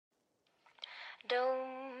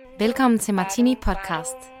Velkommen til Martini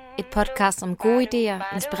Podcast. Et podcast om gode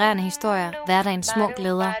idéer, inspirerende historier, hverdagens små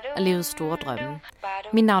glæder og livets store drømme.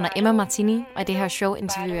 Mit navn er Emma Martini, og i det her show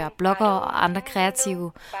interviewer jeg bloggere og andre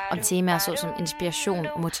kreative om temaer såsom inspiration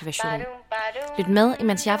og motivation. Lyt med,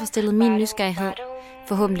 imens jeg får stillet min nysgerrighed.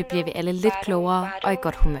 Forhåbentlig bliver vi alle lidt klogere og i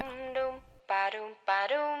godt humør.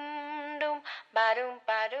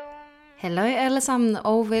 Hallo alle sammen,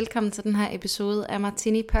 og velkommen til den her episode af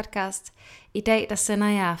Martini Podcast. I dag der sender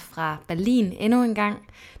jeg fra Berlin endnu en gang.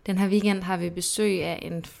 Den her weekend har vi besøg af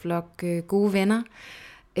en flok gode venner,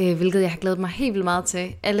 hvilket jeg har glædet mig helt vildt meget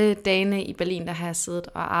til. Alle dagene i Berlin der har jeg siddet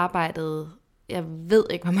og arbejdet, jeg ved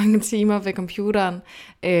ikke hvor mange timer ved computeren.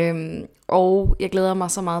 Og jeg glæder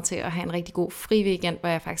mig så meget til at have en rigtig god fri weekend, hvor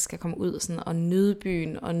jeg faktisk skal komme ud sådan, og nyde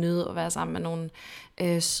byen og nyde at være sammen med nogle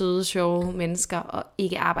søde, sjove mennesker og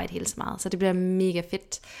ikke arbejde helt så meget. Så det bliver mega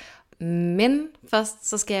fedt. Men først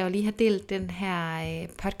så skal jeg jo lige have delt den her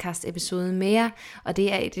podcast episode med jer, og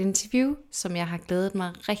det er et interview, som jeg har glædet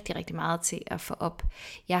mig rigtig, rigtig meget til at få op.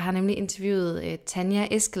 Jeg har nemlig interviewet Tanja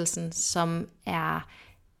Eskildsen, som er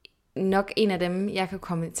nok en af dem, jeg kan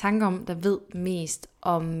komme i tanke om, der ved mest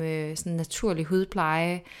om sådan naturlig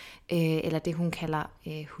hudpleje, eller det hun kalder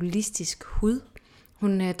holistisk hud.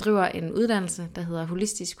 Hun driver en uddannelse, der hedder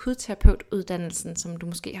Holistisk Hudterapeut-uddannelsen, som du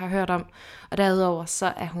måske har hørt om. Og derudover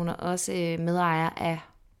så er hun også medejer af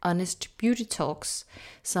Honest Beauty Talks,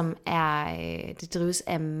 som det drives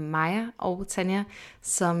af Maja og Tanja,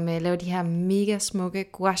 som laver de her mega smukke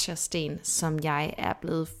guasha-sten, som jeg er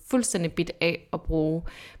blevet fuldstændig bidt af at bruge.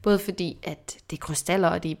 Både fordi, at det er krystaller,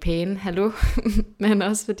 og de er pæne, hallo, men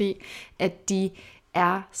også fordi, at de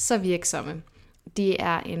er så virksomme. De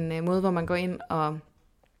er en måde, hvor man går ind og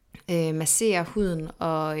masserer huden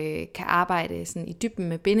og kan arbejde sådan i dybden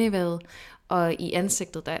med bindevævet, og i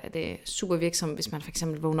ansigtet der er det super virksomt, hvis man for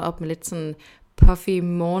eksempel vågner op med lidt sådan puffy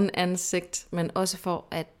morgenansigt, men også for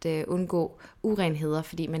at undgå urenheder,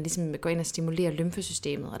 fordi man ligesom går ind og stimulerer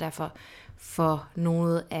lymfesystemet, og derfor får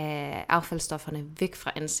noget af affaldsstofferne væk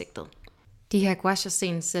fra ansigtet. De her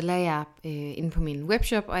guasha-sten sælger jeg inde på min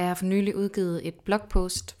webshop, og jeg har for nylig udgivet et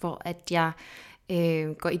blogpost, hvor at jeg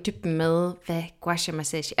går i dybden med, hvad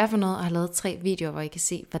guasha-massage er for noget, og har lavet 3 videoer, hvor I kan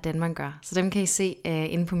se, hvordan man gør. Så dem kan I se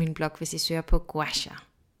inde på min blog, hvis I søger på guasha.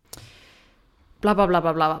 Bla bla bla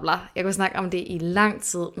bla bla bla. Jeg kunne snakke om det i lang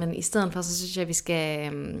tid, men i stedet for, så synes jeg, at vi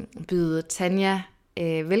skal byde Tanja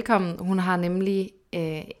velkommen. Hun har nemlig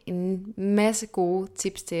en masse gode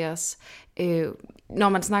tips til os. Når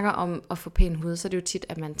man snakker om at få pæn hud, så er det jo tit,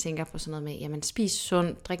 at man tænker på sådan noget med, jamen spis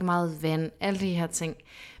sundt, drik meget vand, alle de her ting.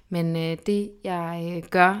 Men det jeg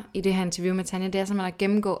gør i det her interview med Tanja, det er simpelthen at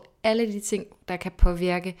gennemgå alle de ting, der kan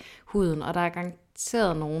påvirke huden. Og der er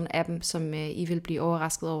garanteret nogle af dem, som I vil blive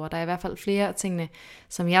overrasket over. Der er i hvert fald flere af tingene,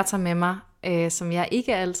 som jeg tager med mig, som jeg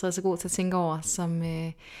ikke altid er så god til at tænke over,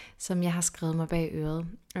 som jeg har skrevet mig bag øret.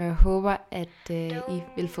 Og jeg håber, at I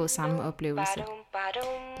vil få samme oplevelse.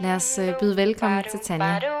 Lad os byde velkommen til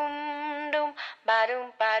Tanja.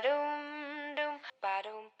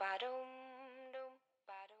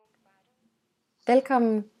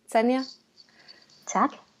 Velkommen, Tanja. Tak.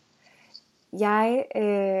 Jeg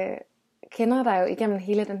kender dig jo igennem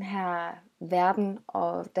hele den her verden,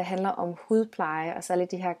 og det handler om hudpleje, og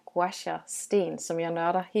særligt de her guasha-sten, som jeg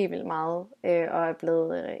nørder helt vildt meget, og er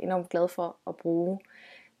blevet enormt glad for at bruge.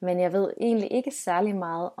 Men jeg ved egentlig ikke særlig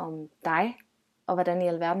meget om dig, og hvordan i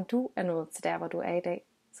alverden du er nået til der, hvor du er i dag.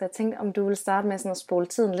 Så jeg tænkte, om du vil starte med sådan at spole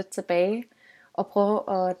tiden lidt tilbage, og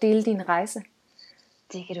prøve at dele din rejse.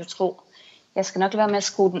 Det kan du tro. Jeg skal nok lade være med at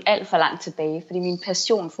skrue den alt for langt tilbage, fordi min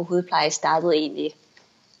passion for hudpleje startede egentlig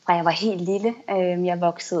fra jeg var helt lille. Jeg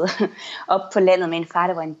voksede op på landet med en far,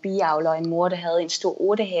 der var en biavler, og en mor, der havde en stor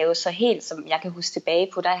urtehave. Så helt som jeg kan huske tilbage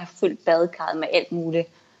på, der har jeg fyldt badekarret med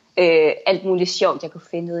alt muligt sjovt, jeg kunne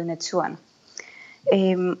finde ude i naturen.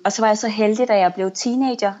 Og så var jeg så heldig, da jeg blev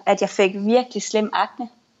teenager, at jeg fik virkelig slem akne,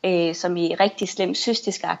 som i rigtig slem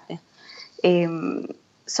cystisk akne.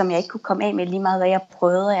 Som jeg ikke kunne komme af med lige meget, hvad jeg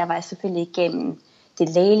prøvede. Jeg var selvfølgelig igennem det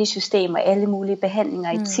lægelige system og alle mulige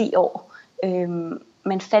behandlinger i 10 år.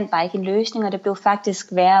 Men fandt bare ikke en løsning, og det blev faktisk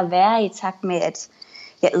værre og værre i takt med, at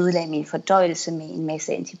jeg ødelagde min fordøjelse med en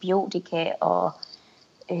masse antibiotika, og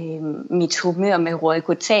mit humør med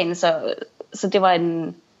Roacutan. Så det var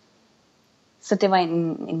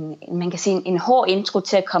man kan sige, en hård intro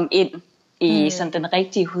til at komme ind i sådan den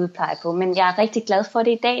rigtige hudpleje på. Men jeg er rigtig glad for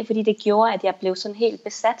det i dag, fordi det gjorde, at jeg blev sådan helt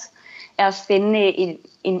besat af at finde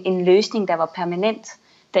en løsning, der var permanent,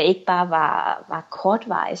 der ikke bare var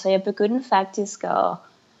kortvarig. Så jeg begyndte faktisk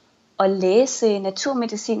at læse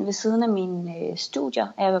naturmedicin ved siden af mine studier.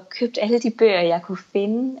 Jeg har købt alle de bøger, jeg kunne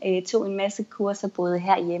finde. Tog en masse kurser både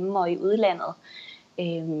herhjemme og i udlandet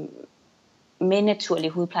med naturlig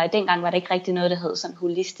hudpleje. Dengang var der ikke rigtig noget, der hed sådan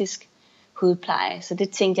holistisk hudpleje. Så det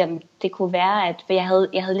tænkte jeg, det kunne være, at jeg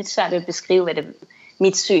havde lidt svært ved at beskrive, hvad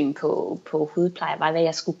mit syn på hudpleje var, hvad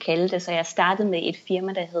jeg skulle kalde det. Så jeg startede med et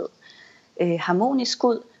firma, der hed Harmonisk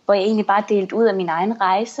Hud, hvor jeg egentlig bare delte ud af min egen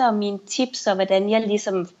rejse og mine tips, og hvordan jeg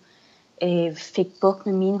ligesom fik bugt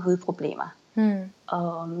med mine hudproblemer.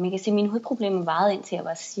 Og man kan sige, at mine hudproblemer varede indtil jeg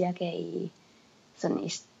var cirka i 23-25,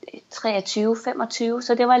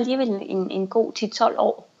 så det var alligevel en god 10-12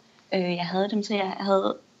 år, jeg havde dem, så jeg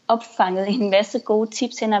havde opfanget en masse gode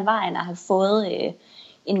tips hen ad vejen, og har fået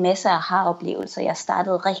en masse aha-oplevelser. Jeg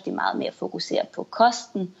startede rigtig meget med at fokusere på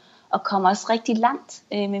kosten, og kom også rigtig langt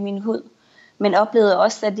med min hud. Men oplevede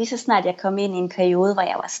også, at lige så snart jeg kom ind i en periode, hvor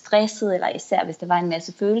jeg var stresset, eller især hvis der var en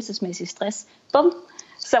masse følelsesmæssig stress, bum,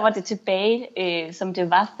 så var det tilbage, som det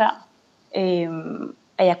var før.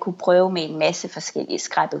 At jeg kunne prøve med en masse forskellige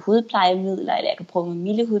skræppe hudplejemidler, eller jeg kunne prøve med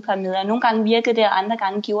milde hudplejemidler. Nogle gange virkede det, og andre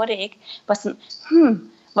gange gjorde det ikke. Var sådan,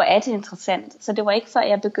 hvor er det interessant. Så det var ikke før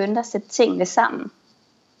jeg begyndte at sætte tingene sammen,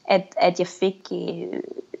 at jeg fik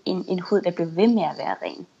en hud, der blev ved med at være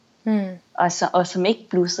ren. Og som ikke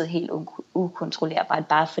blussede helt ukontrollerbart,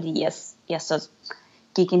 bare fordi jeg så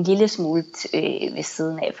gik en lille smule ved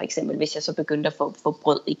siden af, for eksempel hvis jeg så begyndte at få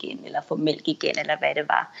brød igen, eller få mælk igen, eller hvad det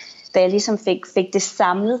var. Da jeg ligesom fik det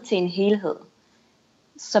samlet til en helhed,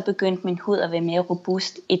 så begyndte min hud at være mere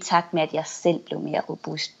robust, i takt med at jeg selv blev mere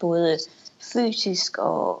robust, både fysisk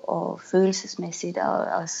og følelsesmæssigt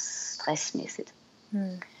og stressmæssigt.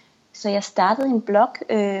 Så jeg startede en blog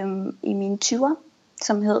i mine 20'er,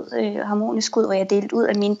 som hed Harmonisk Hud, hvor jeg delte ud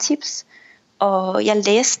af mine tips. Og jeg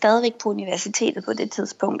læste stadigvæk på universitetet på det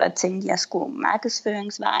tidspunkt, og tænkte, at jeg skulle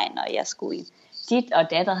markedsføringsvejen, og jeg skulle i dit og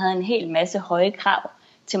dat, og havde en hel masse høje krav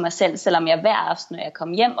til mig selv, selvom jeg hver aften, når jeg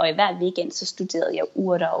kom hjem, og i hver weekend, så studerede jeg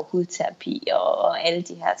urter og hudterapi og alle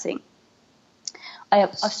de her ting.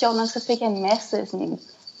 Og sjovt nok, så fik jeg en masse sådan,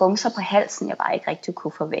 bumser på halsen, jeg bare ikke rigtig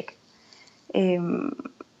kunne få væk.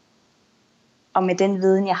 Og med den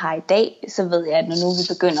viden, jeg har i dag, så ved jeg, at når nu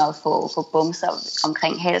vi begynder at få bumser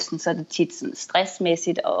omkring halsen, så er det tit sådan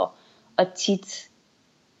stressmæssigt, og tit,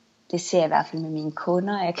 det ser jeg i hvert fald med mine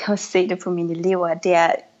kunder, jeg kan også se det på mine elever, at det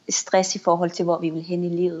er stress i forhold til, hvor vi vil hen i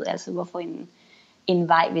livet, altså hvorfor en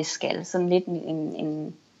vej vi skal, sådan lidt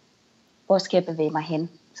hvor skal jeg bevæge mig hen.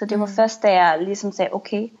 Så det var først, da jeg ligesom sagde,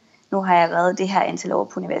 okay, nu har jeg været det her indtil år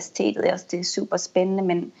på universitetet, og det er super spændende,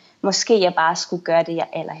 men måske jeg bare skulle gøre det, jeg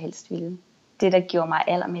allerhelst ville. Det, der gjorde mig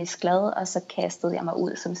allermest glad, og så kastede jeg mig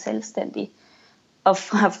ud som selvstændig. Og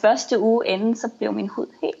fra første uge inden, så blev min hud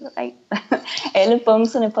helt ren. Alle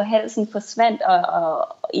bumserne på halsen forsvandt, og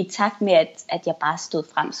i takt med, at jeg bare stod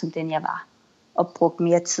frem som den, jeg var. Og brugte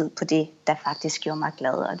mere tid på det, der faktisk gjorde mig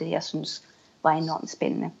glad, og det, jeg synes var enormt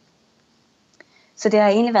spændende. Så det har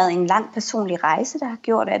egentlig været en lang personlig rejse, der har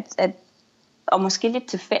gjort, at og måske lidt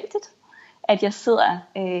tilfældigt, at jeg sidder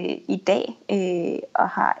i dag og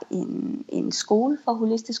har en skole for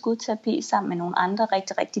holistisk hudterapi sammen med nogle andre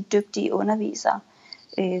rigtig, rigtig dygtige undervisere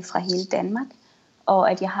fra hele Danmark.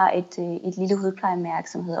 Og at jeg har et lille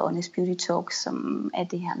hudplejemærke, som hedder Honest Beauty Talk, som er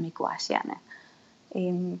det her med gouacheerne.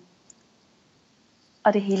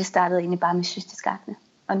 Og det hele startede egentlig bare med cystisk akne,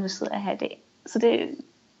 og nu sidder jeg her i dag. Så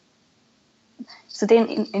det er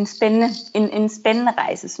en spændende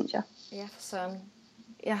rejse, synes jeg. Ja, for søren.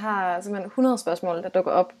 Jeg har simpelthen 100 spørgsmål, der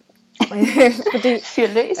dukker op. Fordi, fyr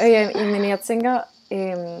løs. Men jeg tænker,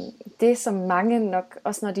 det som mange nok,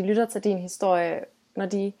 også når de lytter til din historie, når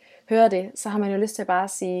de hører det, så har man jo lyst til bare at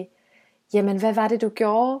sige, jamen hvad var det du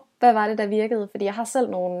gjorde? Hvad var det der virkede? Fordi jeg har selv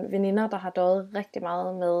nogle veninder, der har døjet rigtig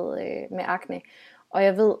meget med akne. Og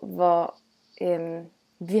jeg ved, hvor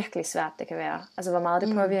virkelig svært det kan være. Altså hvor meget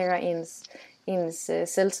det påvirker ens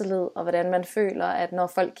selvtillid, og hvordan man føler, at når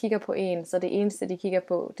folk kigger på en, så det eneste de kigger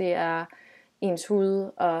på, det er ens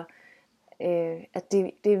hud, og at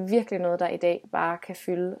det er virkelig noget, der i dag bare kan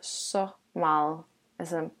fylde så meget.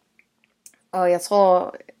 Altså, og jeg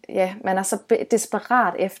tror, ja, man er så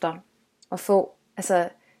desperat efter at få, altså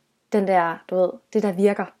den der, du ved, det der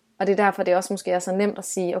virker. Og det er derfor, det også måske er så nemt at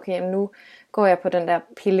sige, okay, nu går jeg på den der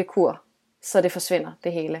pillekur, så det forsvinder,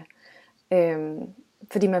 det hele.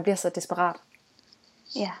 Fordi man bliver så desperat.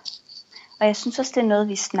 Ja, og jeg synes også, det er noget,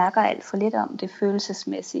 vi snakker alt for lidt om, det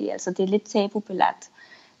følelsesmæssige. Altså det er lidt tabubelagt.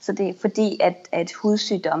 Så det er fordi, at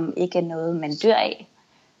hudsygdommen ikke er noget, man dør af.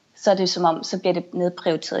 så er det som om, så bliver det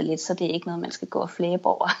nedprioriteret lidt, så det er ikke noget, man skal gå og flæbe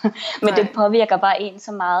over. Men det påvirker bare en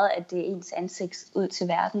så meget, at det er ens ansigt ud til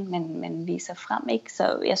verden, man viser frem, ikke?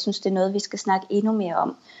 Så jeg synes, det er noget, vi skal snakke endnu mere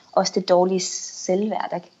om. Også det dårlige selvværd,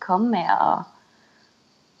 der kan komme med,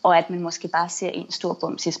 og at man måske bare ser en stor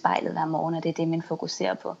bums i spejlet hver morgen, og det er det, man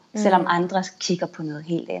fokuserer på. Selvom andre kigger på noget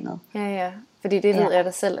helt andet. Ja, fordi det ved jeg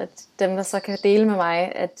da selv, at dem, der så kan dele med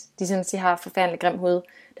mig, at de synes, de har forfærdelig grim hud,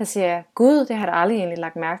 der siger jeg, gud, det har jeg da aldrig egentlig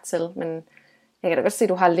lagt mærke til, men jeg kan da godt se, at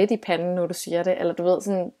du har lidt i panden, når du siger det, eller du ved,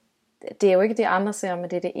 sådan, det er jo ikke det, andre ser, men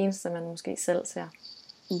det er det eneste, man måske selv ser.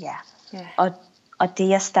 Ja. Og det,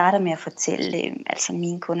 jeg starter med at fortælle, altså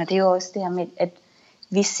mine kunder, det er jo også det her med, at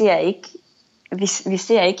vi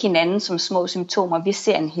ser ikke hinanden som små symptomer, vi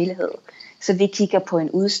ser en helhed. Så vi kigger på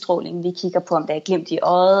en udstråling, vi kigger på, om der er glimt i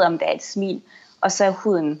øjet, om der er et smil, og så er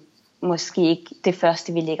huden måske ikke det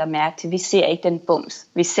første, vi lægger mærke til. Vi ser ikke den bums,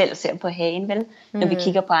 vi selv ser på hagen, vel? Når vi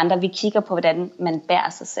kigger på andre, vi kigger på, hvordan man bærer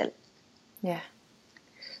sig selv. Ja.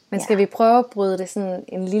 Men skal vi prøve at bryde det sådan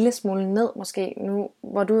en lille smule ned, måske, nu,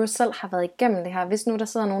 hvor du jo selv har været igennem det her. Hvis nu der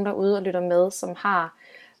sidder nogen derude og lytter med, som har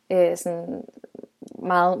sådan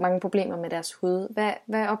mange problemer med deres hud.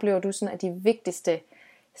 Hvad oplever du sådan, at de vigtigste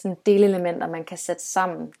sådan delelementer, man kan sætte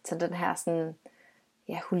sammen til den her sådan,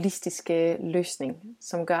 holistiske løsning,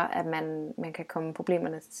 som gør, at man kan komme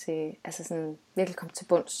problemerne til, altså sådan virkelig komme til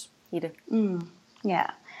bunds i det? Ja,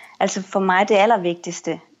 altså for mig det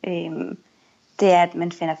allervigtigste, det er, at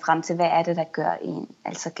man finder frem til, hvad er det, der gør en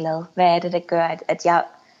altså glad? Hvad er det, der gør, at jeg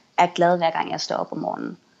er glad, hver gang jeg står op om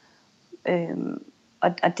morgenen?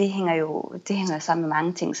 Og det hænger jo sammen med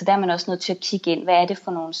mange ting. Så der er man også nødt til at kigge ind, hvad er det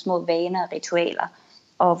for nogle små vaner og ritualer,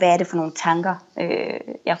 og hvad er det for nogle tanker,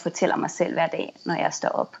 jeg fortæller mig selv hver dag, når jeg står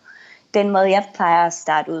op. Den måde, jeg plejer at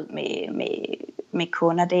starte ud med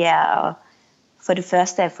kunder, det er at, for det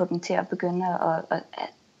første at få dem til at begynde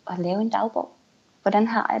at lave en dagbog. Hvordan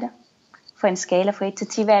har jeg det? For en skala fra 1 til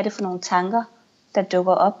 10, hvad er det for nogle tanker, der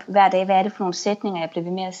dukker op hver dag? Hvad er det for nogle sætninger, jeg bliver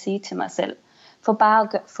ved med at sige til mig selv? For bare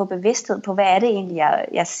at få bevidsthed på, hvad er det egentlig,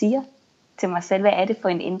 jeg siger til mig selv? Hvad er det for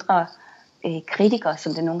en indre kritiker,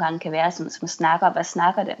 som det nogle gange kan være, som snakker, hvad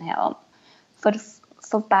snakker den her om?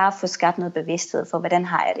 For bare at få skabt noget bevidsthed for, hvordan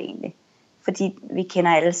har jeg det egentlig? Fordi vi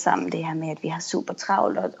kender alle sammen det her med, at vi har super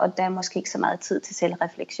travlt, og der er måske ikke så meget tid til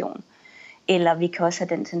selvreflektion. Eller vi kan også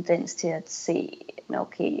have den tendens til at se,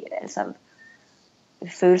 okay, altså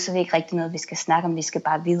følelser er ikke rigtig noget, vi skal snakke om, vi skal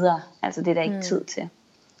bare videre. Altså det er der ikke tid til.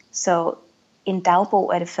 Så en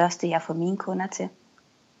dagbog er det første, jeg får mine kunder til.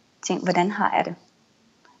 Tænk, hvordan har jeg det?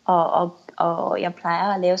 Og jeg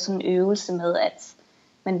plejer at lave sådan en øvelse med, at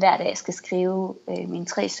man hver dag skal skrive mine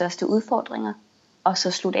 3 største udfordringer, og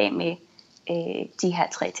så slutte af med de her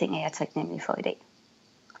 3 ting, jeg er taknemmelig for i dag.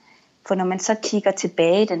 For når man så kigger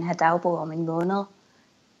tilbage i den her dagbog om en måned,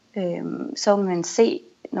 så vil man se,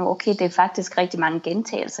 okay, det er faktisk rigtig mange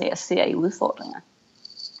gentagelser, jeg ser i udfordringer.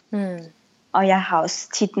 Og jeg har også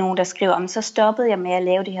tit nogen, der skriver, om så stoppede jeg med at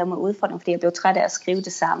lave det her med udfordringer, fordi jeg blev træt af at skrive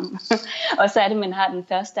det samme. Og så er det, man har den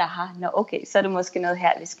første, okay, så er det måske noget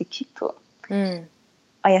her, vi skal kigge på.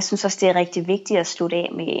 Og jeg synes også, det er rigtig vigtigt at slutte af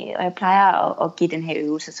med, og jeg plejer at give den her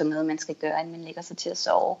øvelse som noget, man skal gøre, inden man lægger sig til at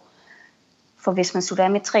sove. For hvis man slutter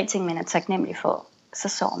af med 3 ting, man er taknemmelig for, så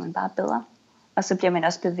sover man bare bedre. Og så bliver man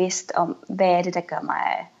også bevidst om, hvad er det, der gør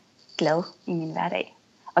mig glad i min hverdag.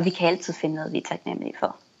 Og vi kan altid finde noget, vi er taknemmelige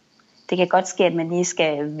for. Det kan godt ske, at man lige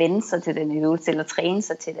skal vende sig til den øvelse, eller træne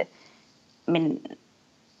sig til det. Men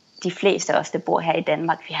de fleste af os, der bor her i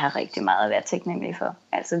Danmark, vi har rigtig meget at være taknemmelige for.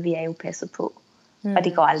 Altså, vi er jo passet på. Og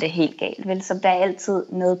det går aldrig helt galt, vel? Så der er altid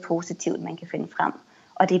noget positivt, man kan finde frem.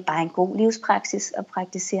 Og det er bare en god livspraksis at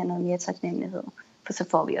praktisere noget mere taknemmelighed. For så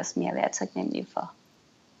får vi også mere at være taknemmelige for.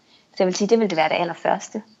 Så jeg vil sige, det vil det være det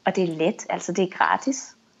allerførste. Og det er let, altså det er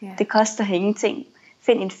gratis. Yeah. Det koster ingenting.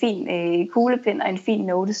 Find en fin kuglepen og en fin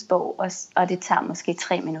notesbog, og det tager måske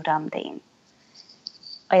 3 minutter om dagen.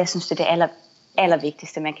 Og jeg synes, det er det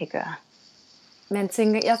allervigtigste, man kan gøre. Men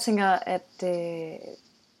jeg tænker, at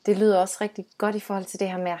det lyder også rigtig godt i forhold til det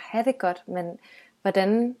her med at have det godt, men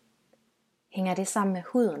hvordan hænger det sammen med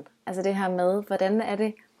huden? Altså det her med,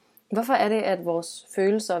 hvorfor er det, at vores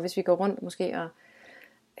følelser, hvis vi går rundt måske og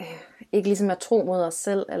ikke ligesom er tro mod os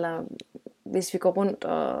selv, eller hvis vi går rundt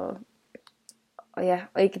og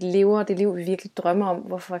ikke lever det liv, vi virkelig drømmer om,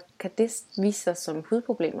 hvorfor kan det vise sig som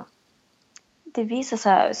hudproblemer? Det viser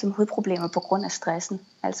sig som hudproblemer på grund af stressen.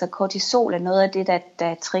 Altså kortisol er noget af det,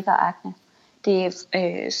 der trigger akne. Det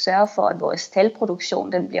sørger for, at vores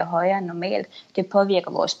talproduktion den bliver højere end normalt. Det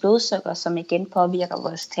påvirker vores blodsukker, som igen påvirker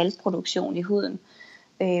vores talproduktion i huden.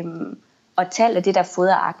 Og tal er det, der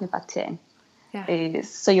fodrer aknebakterien. Ja.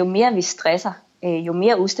 Så jo mere vi stresser, Jo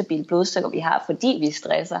mere ustabil blodsukker vi har, fordi vi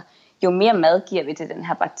stresser, jo mere mad giver vi til den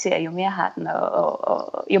her bakterie, jo mere har den,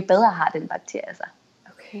 og jo bedre har den bakterie sig.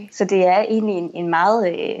 Okay. Så det er egentlig en meget,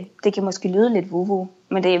 det kan måske lyde lidt woo-woo,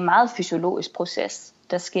 men det er en meget fysiologisk proces,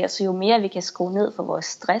 der sker. Så jo mere vi kan skrue ned for vores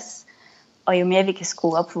stress, og jo mere vi kan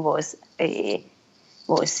skrue op for vores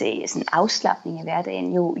sådan afslapning i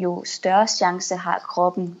hverdagen, jo større chance har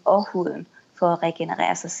kroppen og huden for at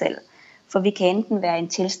regenerere sig selv. For vi kan enten være i en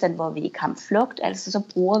tilstand, hvor vi er i kampflugt, altså så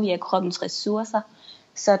bruger vi af kroppens ressourcer,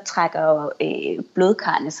 så trækker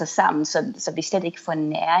blodkarrene sig sammen, så vi slet ikke får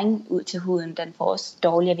næring ud til huden. Den får også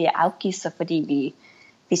dårligere ved at afgive sig, fordi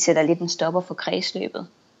vi sætter lidt en stopper for kredsløbet.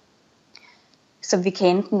 Så vi kan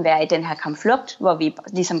enten være i den her kampflugt, hvor vi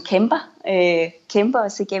ligesom kæmper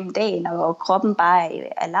os igennem dagen, og kroppen bare er i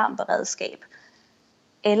alarmberedskab.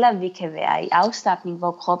 Eller vi kan være i afslapning,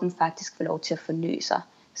 hvor kroppen faktisk får lov til at forny sig.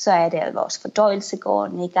 Så er det, at vores fordøjelse går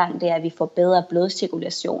i gang, det er, at vi får bedre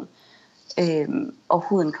blodcirkulation. Og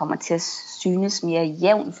huden kommer til at synes mere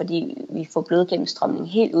jævn, fordi vi får blodgennemstrømning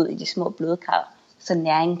helt ud i de små blodkar, så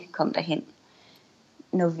næringen kan komme derhen.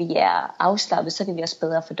 Når vi er afslappet, så kan vi også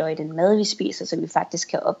bedre fordøje den mad, vi spiser, så vi faktisk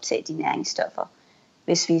kan optage de næringsstoffer.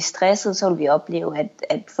 Hvis vi er stresset, så vil vi opleve,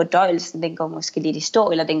 at fordøjelsen den går måske lidt i stå,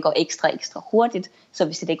 eller den går ekstra hurtigt, så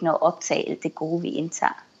vi slet ikke når at optage alt det gode, vi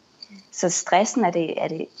indtager. Så stressen er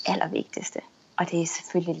det allervigtigste, og det er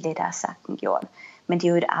selvfølgelig lettere sagt end gjort. Men det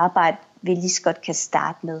er jo et arbejde, vi lige så godt kan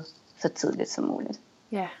starte med så tidligt som muligt.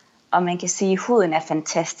 Ja. Og man kan sige, at huden er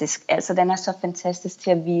fantastisk. Altså den er så fantastisk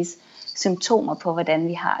til at vise symptomer på, hvordan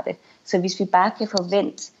vi har det. Så hvis vi bare kan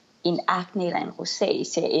forvente en akne eller en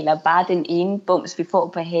rosacea, eller bare den ene bums, vi får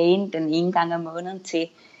på hagen den ene gang om måneden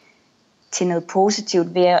til noget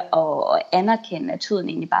positivt ved at anerkende, at huden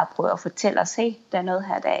egentlig bare prøver at fortælle os, hey, der er noget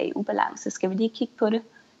her, der er i ubalance, skal vi lige kigge på det?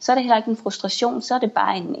 Så er det heller ikke en frustration, så er det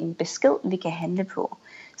bare en besked, vi kan handle på.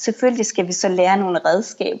 Selvfølgelig skal vi så lære nogle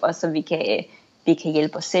redskaber, så vi kan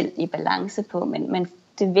hjælpe os selv i balance på, men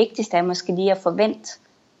det vigtigste er måske lige at forvente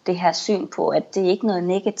det her syn på, at det ikke er noget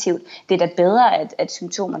negativt. Det er da bedre, at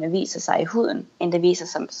symptomerne viser sig i huden, end det viser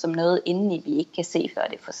sig som noget indeni, vi ikke kan se, før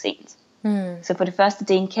det er for sent. Så for det første,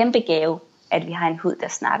 det er en kæmpe gave, at vi har en hud, der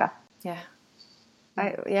snakker.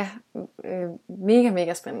 Ja,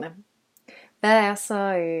 mega spændende. Hvad er så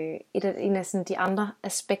en af sådan de andre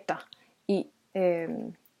aspekter i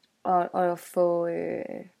at få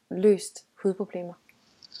løst hudproblemer?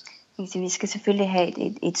 Vi skal selvfølgelig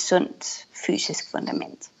have et sundt fysisk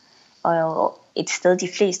fundament. Og et sted, de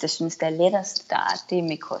fleste synes, der er lettest at starte, det er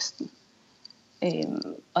med kosten.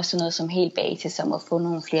 Og sådan noget som helt basis, som at få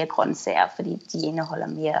nogle flere grøntsager, fordi de indeholder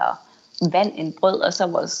mere vand end brød, og så er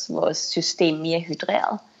vores system mere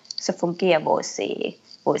hydreret. Så fungerer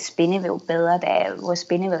vores spindevæv bedre. Vores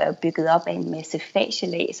spindevæv er bygget op af en masse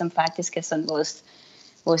fascialag, som faktisk er sådan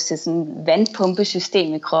vores sådan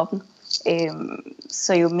vandpumpesystem i kroppen.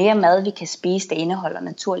 Så jo mere mad vi kan spise, der indeholder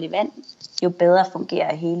naturlig vand, jo bedre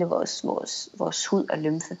fungerer hele vores hud og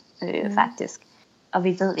lymfe faktisk. Og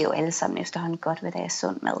vi ved jo alle sammen efterhånden godt, hvad der er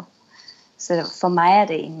sund mad. Så for mig er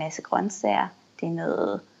det en masse grøntsager, det er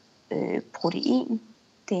noget protein,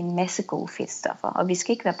 det er en masse gode fedtstoffer. Og vi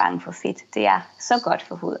skal ikke være bange for fedt, det er så godt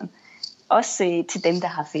for huden. Også til dem, der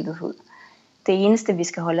har fedtet hud. Det eneste, vi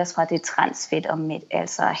skal holde os fra, det er transfedt,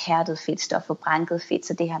 altså hærdet fedtstof og branket fedt.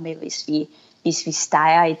 Så det her med, hvis vi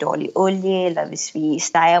steger i dårlig olie, eller hvis vi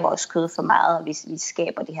steger vores kød for meget, og hvis vi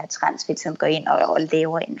skaber det her transfedt, som går ind og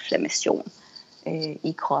laver inflammation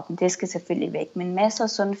i kroppen. Det skal selvfølgelig væk. Men masser af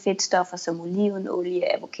sunde fedtstoffer som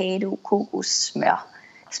olivenolie, avocado, kokos, smør.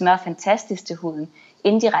 Smør er fantastisk til huden.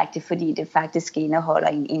 Indirekte, fordi det faktisk indeholder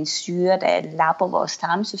en syre, der lapper vores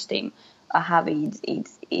tarmsystem. Og har vi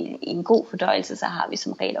en god fordøjelse, så har vi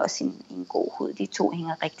som regel også en god hud. De to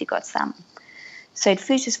hænger rigtig godt sammen. Så et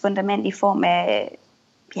fysisk fundament i form af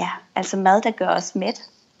altså mad, der gør os mæt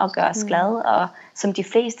og gør os glade. Og som de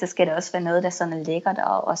fleste skal det også være noget, der sådan er lækkert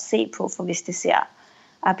at se på. For hvis det ser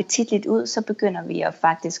appetitligt ud, så begynder vi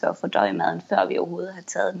faktisk at fordøje maden, før vi overhovedet har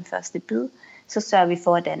taget den første bid. Så sørger vi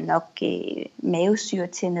for, at der er nok mavesyre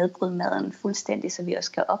til at nedbryde maden fuldstændig, så vi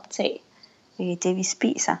også kan optage det, vi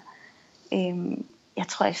spiser. Jeg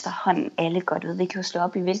tror efterhånden alle godt ved, vi kan jo slå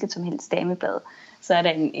op i hvilket som helst dameblad, så er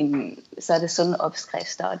der så er det sunde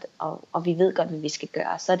opskrifter, og vi ved godt, hvad vi skal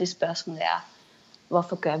gøre. Så er det spørgsmålet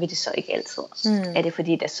hvorfor gør vi det så ikke altid? Er det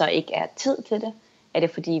fordi, der så ikke er tid til det? Er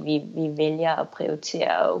det fordi, vi vælger at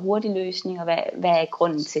prioritere hurtige løsninger? Hvad er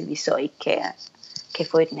grunden til, at vi så ikke kan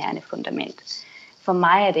få et nærende fundament? For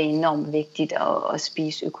mig er det enormt vigtigt at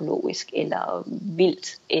spise økologisk, eller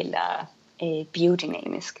vildt, eller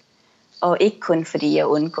biodynamisk. Og ikke kun fordi jeg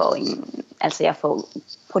undgår altså jeg får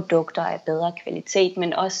produkter af bedre kvalitet,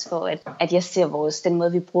 men også for at jeg ser den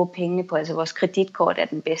måde vi bruger pengene på, altså vores kreditkort er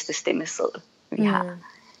den bedste stemmeseddel vi har.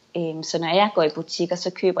 Så når jeg går i butikker, så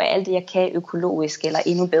køber jeg alt det jeg kan økologisk eller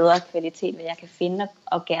endnu bedre kvalitet, hvad jeg kan finde,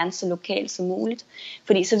 og gerne så lokalt som muligt,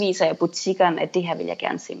 fordi så viser jeg butikkerne, at det her vil jeg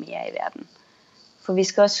gerne se mere i verden. For vi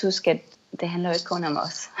skal også huske, at det handler jo ikke kun om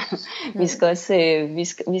os. Vi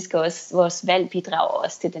skal også, vores valg bidrager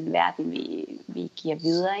også til den verden, vi giver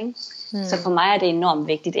videre. Ikke? Så for mig er det enormt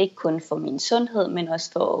vigtigt, ikke kun for min sundhed, men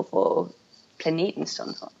også for planetens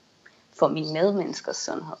sundhed. For mine medmenneskers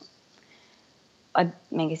sundhed. Og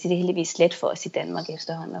man kan sige, det er heldigvis let for os i Danmark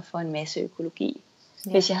efterhånden at få en masse økologi.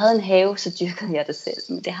 Ja. Hvis jeg havde en have, så dyrkede jeg det selv,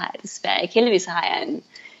 men det har jeg desværre ikke. Heldigvis har jeg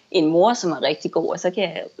en mor, som er rigtig god, og så kan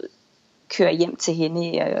jeg køre hjem til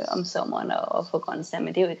hende om sommeren og få grøntsager,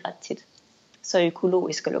 men det er jo ikke ret tit. Så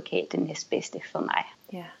økologisk og lokalt det næstbedste for mig.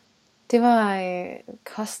 Ja, det var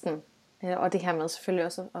kosten, og det her med selvfølgelig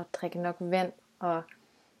også at drikke nok vand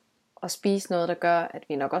og spise noget, der gør, at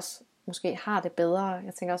vi nok også måske har det bedre.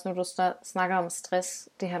 Jeg tænker også, når du snakker om stress,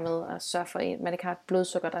 det her med at sørge for, at man ikke har et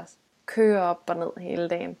blodsukker, der kører op og ned hele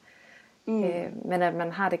dagen. Men at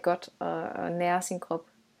man har det godt og nærer sin krop.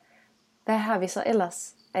 Hvad har vi så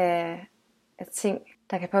ellers af ting,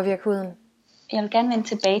 der kan påvirke huden? Jeg vil gerne vende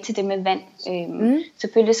tilbage til det med vand.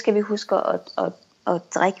 Selvfølgelig skal vi huske at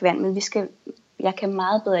drikke vand, men jeg kan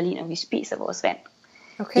meget bedre lide, når vi spiser vores vand.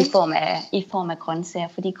 Okay. I form af grøntsager,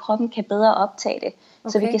 fordi kroppen kan bedre optage det.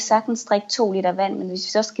 Okay. Så vi kan sagtens drikke 2 liter vand, men hvis vi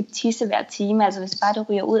så skal tisse hver time, altså hvis bare det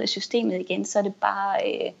ryger ud af systemet igen, så er det bare,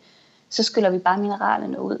 så skyller vi bare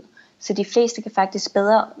mineralerne ud. Så de fleste kan faktisk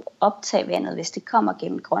bedre optage vandet, hvis det kommer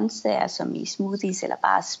gennem grøntsager, som i smoothies, eller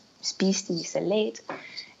bare spise dem i salat.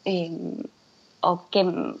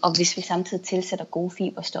 Og hvis vi samtidig tilsætter gode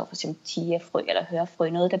fiberstoffer, som chiafrø eller hørfrø,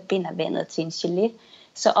 noget der binder vandet til en gelé,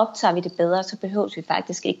 så optager vi det bedre, så behøver vi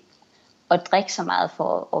faktisk ikke at drikke så meget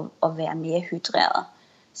for at være mere hydreret.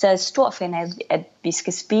 Så jeg er stor fan af, at vi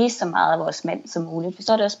skal spise så meget af vores mad som muligt, for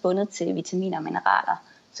så er det også bundet til vitaminer og mineraler,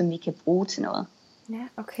 som vi kan bruge til noget. Ja,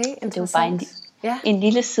 okay. Det er jo bare en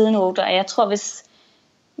lille sidenote, og jeg tror, hvis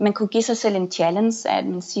man kunne give sig selv en challenge, at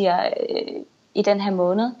man siger, i den her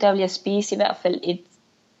måned, der vil jeg spise i hvert fald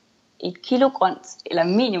et kilo grønt, eller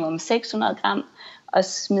minimum 600 gram, og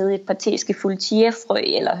smide et par teskefulde chiafrø,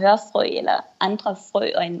 eller hørfrø, eller andre frø,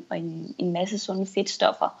 og en masse sunde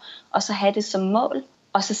fedtstoffer, og så have det som mål,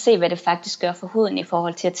 og så se, hvad det faktisk gør for huden, i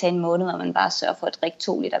forhold til at tage en måned, hvor man bare sørger for at drikke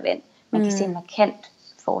 2 liter vand. Man kan se en markant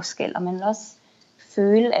forskel, og man vil også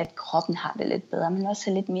føle, at kroppen har det lidt bedre, men også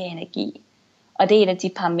have lidt mere energi. Og det er en af de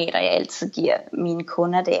parametre, jeg altid giver mine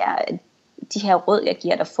kunder, det er, at de her råd, jeg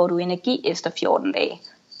giver dig, får du energi efter 14 dage,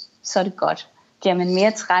 så er det godt. Bliver man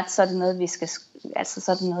mere træt, så er det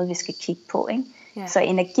noget, vi skal kigge på. Ikke? Ja. Så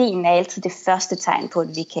energien er altid det første tegn på, at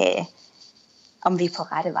om vi er på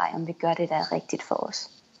rette vej, om vi gør det, der er rigtigt for os.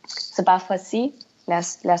 Så bare for at sige,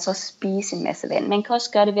 lad os også spise en masse vand. Man kan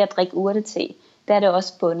også gøre det ved at drikke urtete. Der er det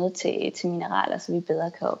også bundet til mineraler, så vi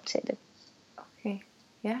bedre kan optage det. Okay,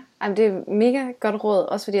 ja. Jamen, det er mega godt råd,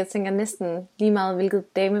 også fordi jeg tænker næsten lige meget,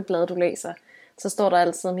 hvilket dameblad du læser, så står der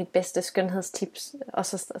altid mit bedste skønhedstips, og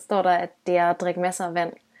så står der, at det er at drikke masser af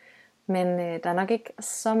vand. Men der er nok ikke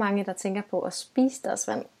så mange, der tænker på at spise deres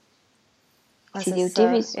vand. Altså, det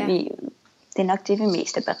er jo det er nok det, vi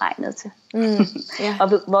mest er beregnet til. Ja.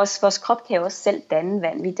 Og vores krop kan jo også selv danne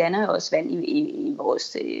vand. Vi danner jo også vand i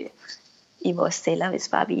vores celler, hvis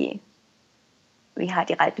bare vi har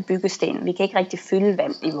de rette byggesten. Vi kan ikke rigtig fylde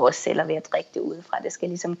vand i vores celler ved at drikke det udefra. Det skal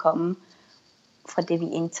ligesom komme fra det, vi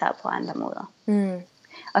indtager på andre måder.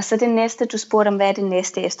 Og så det næste, du spurgte om, hvad er det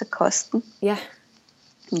næste efter kosten? Ja.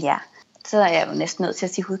 Ja, så er jeg jo næsten nødt til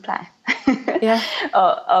at sige hudpleje. Ja.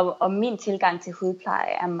 og min tilgang til hudpleje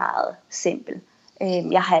er meget simpel.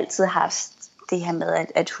 Jeg har altid haft det her med,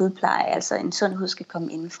 at hudpleje, altså en sund hud, skal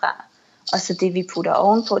komme indenfra. Og så det, vi putter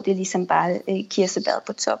ovenpå, det er ligesom bare kirsebær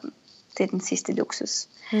på toppen. Det er den sidste luksus.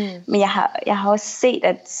 Men jeg har også set,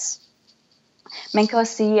 at man kan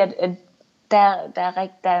også sige, at der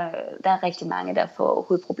er rigtig mange, der får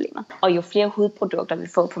hudproblemer. Og jo flere hudprodukter vi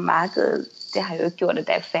får på markedet, det har jo ikke gjort, at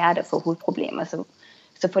der er færre, der får hudproblemer.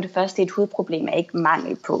 Så for det første, et hudproblem er ikke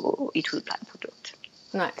mangel på et hudplejeprodukt.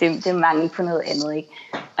 Nej. Det er mangel på noget andet, ikke?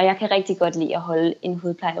 Og jeg kan rigtig godt lide at holde en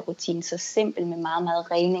hudplejerutine så simpel med meget,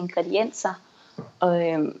 meget rene ingredienser.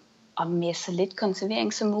 Og med så lidt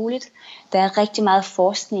konservering som muligt. Der er rigtig meget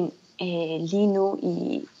forskning lige nu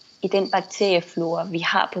i den bakterieflora, vi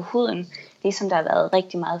har på huden. Ligesom der har været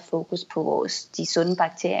rigtig meget fokus på de sunde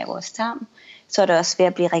bakterier i vores tarm, så er der også ved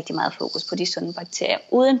at blive rigtig meget fokus på de sunde bakterier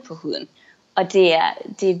uden på huden. Og det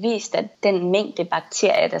er vist, at den mængde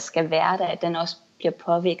bakterier, der skal være der, at den også bliver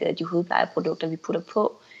påvirket af de hudplejeprodukter, vi putter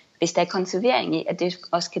på. Hvis der er konservering i, at det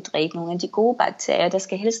også kan dræbe nogle af de gode bakterier. Der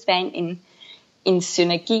skal helst være en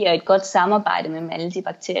synergi og et godt samarbejde mellem alle de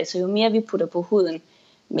bakterier. Så jo mere vi putter på huden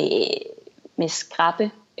med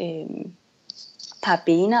skrappe,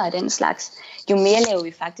 parabener og den slags, jo mere laver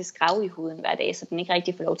vi faktisk rav i huden hver dag, så den ikke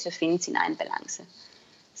rigtig får lov til at finde sin egen balance.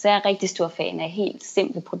 Så jeg er rigtig stor fan af helt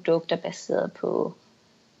simple produkter baseret på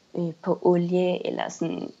olie eller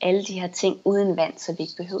sådan alle de her ting uden vand, så vi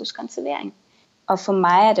ikke behøver konservering. Og for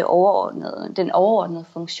mig er den overordnede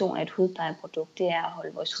funktion af et hudplejeprodukt, det er at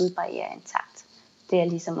holde vores hudbarriere intakt. Det er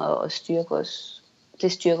ligesom at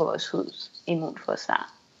styrker vores huds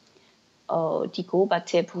immunforsvar. Og de gode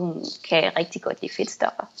bakterier på huden kan rigtig godt lide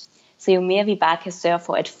fedtstoffer. Så jo mere vi bare kan sørge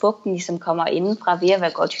for, at fugten ligesom kommer indenfra ved at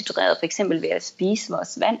være godt hydreret, f.eks. ved at spise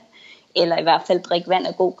vores vand, eller i hvert fald drikke vand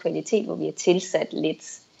af god kvalitet, hvor vi har tilsat lidt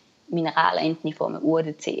mineraler, enten i form af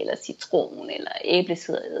urtete, eller citron, eller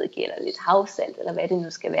æblecidereddike, eller lidt havsalt, eller hvad det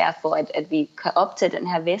nu skal være, for at vi kan optage den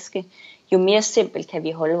her væske, jo mere simpelt kan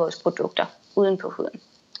vi holde vores produkter uden på huden.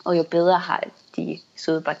 Og jo bedre har de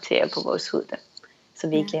søde bakterier på vores hud, så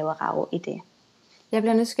vi ikke laver rav i det. Jeg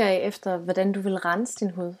bliver nysgerrig efter, hvordan du vil rense din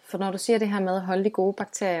hud. For når du siger det her med at holde de gode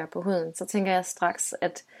bakterier på huden, så tænker jeg straks,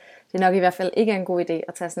 at det nok i hvert fald ikke er en god idé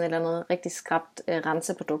at tage sådan et eller andet rigtig skrapt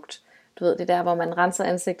renseprodukt. Du ved, det der, hvor man renser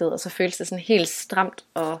ansigtet, og så føles det sådan helt stramt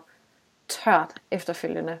og tørt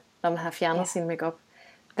efterfølgende, når man har fjernet sin makeup.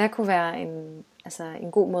 Hvad kunne være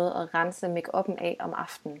en god måde at rense make-up'en af om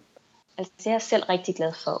aftenen? Altså, jeg er selv rigtig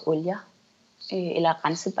glad for olier, eller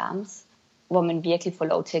rensebalms, hvor man virkelig får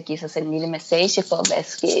lov til at give sig selv en lille massage for at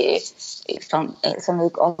vaske som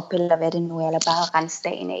make-up, eller hvad det nu er, eller bare rense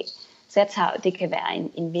dagen af. Så det kan være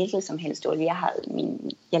en hvilket som helst olie.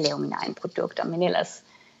 Jeg laver mine egne produkter, men ellers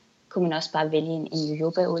kunne man også bare vælge en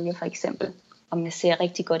jojobaolie for eksempel, og massere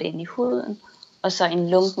rigtig godt ind i huden, og så en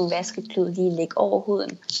lunken vaskeklud lige lægge over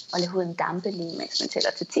huden, og lade huden dampe lige, mens man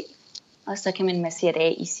tæller til 10. Og så kan man massere det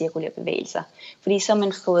af i cirkulære bevægelser, fordi så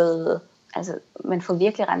man får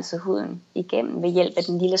virkelig renset huden igennem ved hjælp af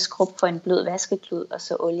den lille skrub for en blød vaskeklud, og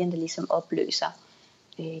så olien, der ligesom opløser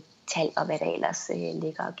talg og hvad der ellers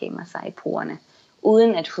ligger og gemmer sig i porerne,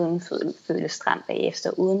 uden at huden føles stram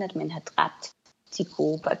bagefter, uden at man har dræbt de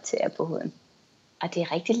gode bakterier på huden. Og det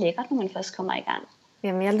er rigtig lækkert, når man først kommer i gang.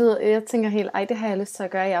 Jamen, jeg tænker helt, det har jeg lyst til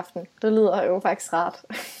at gøre i aften. Det lyder jo faktisk rart.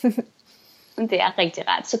 Det er rigtig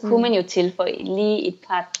rart. Så kunne man jo tilføje lige et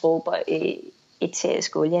par dråber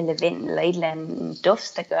eterisk olie eller lavendel, eller et eller andet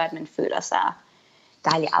duft, der gør, at man føler sig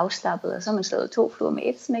dejligt afslappet. Og så har man slået 2 fluer med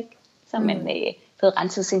et smæk. Så har man fået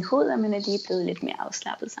renset sin hud, og man er lige blevet lidt mere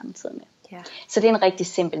afslappet samtidig med. Ja. Så det er en rigtig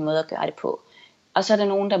simpel måde at gøre det på. Og så er der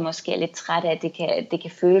nogen, der måske er lidt trætte af, at det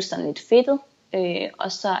kan føles sådan lidt fedtet.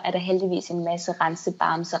 Og så er der heldigvis en masse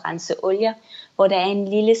rensebalms og renseolier, hvor der er en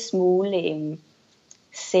lille smule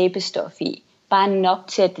sæbestof i. Bare nok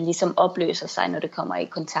til, at det ligesom opløser sig, når det kommer i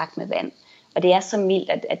kontakt med vand. Og det er så mildt,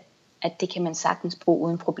 at det kan man sagtens bruge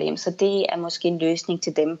uden problem. Så det er måske en løsning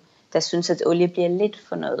til dem, der synes, at olie bliver lidt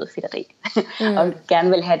for noget fedteri. Og gerne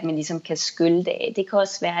vil have, at man ligesom kan skylle det af. Det kan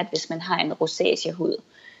også være, at hvis man har en rosacea-hud,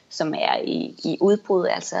 som er i udbrud,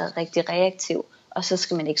 altså rigtig reaktiv, og så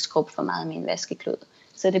skal man ikke skrubbe for meget med en vaskeklud.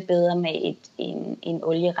 Så er det bedre med en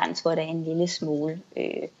olierens, hvor der er en lille smule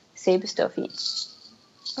sæbestof i.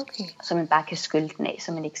 Okay. Så man bare kan skylle den af,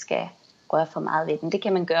 så man ikke skal røre for meget ved den. Det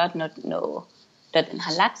kan man gøre, når den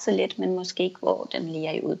har lagt sig lidt, men måske ikke, hvor den lige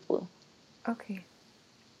er i udbrud. Okay.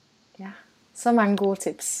 Ja, så mange gode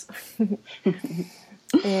tips.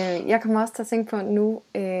 Jeg kommer også til at tænke på nu,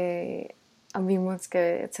 om vi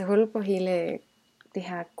måske tage hul på hele det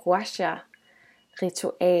her gua sha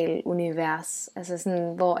ritual-univers. Altså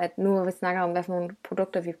sådan, hvor at nu hvor vi snakker om, hvad for nogle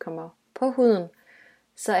produkter vi kommer på huden,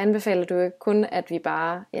 så anbefaler du ikke kun, at vi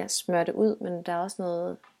bare smører det ud, men der er også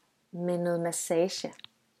noget med noget massage.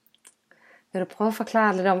 Vil du prøve at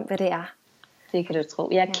forklare lidt om, hvad det er? Det kan du tro.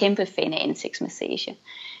 Jeg er kæmpe fan af ansigtsmassage.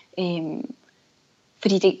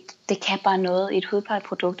 Fordi det kan bare noget, et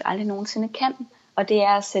hudplejeprodukt aldrig nogensinde kan. Og det er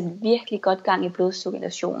at sætte virkelig godt gang i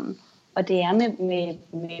blodcirkulationen. Og det er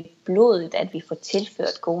med blodet, at vi får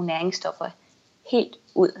tilført gode næringsstoffer helt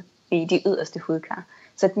ud i de yderste hudkar.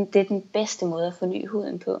 Så det er den bedste måde at forny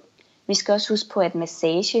huden på. Vi skal også huske på, at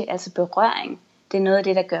massage, altså berøring, det er noget af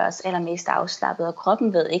det, der gør os allermest afslappet. Og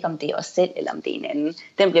kroppen ved ikke, om det er os selv eller om det er en anden.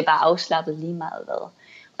 Den bliver bare afslappet lige meget hvad.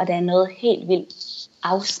 Og der er noget helt vildt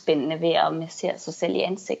afspændende ved at massere sig selv i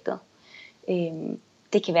ansigtet.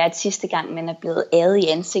 Det kan være, at sidste gang man er blevet ædet i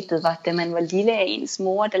ansigtet, var da man var lille af ens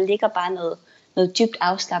mor. Der ligger bare noget dybt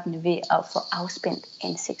afslappende ved at få afspændt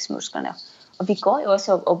ansigtsmusklerne. Og vi går jo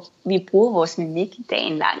også, og vi bruger vores mimik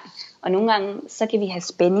dagen lang. Og nogle gange, så kan vi have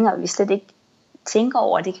spændinger, og vi slet ikke tænker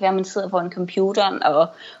over. Det kan være, at man sidder foran computeren,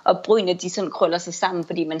 og brynene de sådan krøller sig sammen,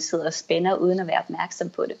 fordi man sidder og spænder, uden at være opmærksom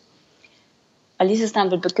på det. Og lige så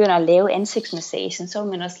snart man begynder at lave ansigtsmassagen, så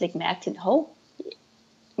vil man også lægge mærke til,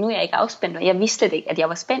 nu er jeg ikke afspændt, og jeg vidste det ikke, at jeg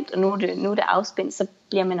var spændt, og nu er det afspændt, så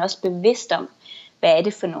bliver man også bevidst om, hvad er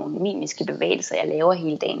det for nogle mimiske bevægelser, jeg laver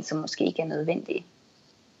hele dagen, som måske ikke er nødvendige.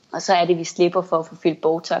 Og så er det, vi slipper for at få fyldt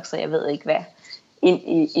botox, og jeg ved ikke hvad,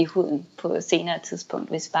 ind i huden på senere tidspunkt,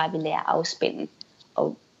 hvis bare vi lærer at afspænde,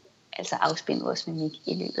 og altså afspænde vores mimik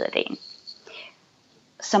i løbet af dagen.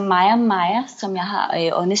 Så mig og Maja, som jeg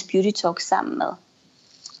har Honest Beauty Talks sammen med,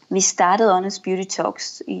 vi startede Honest Beauty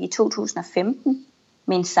Talks i 2015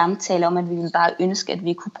 med en samtale om, at vi ville bare ønske, at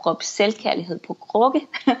vi kunne proppe selvkærlighed på krukke,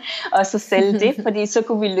 og så sælge det, fordi så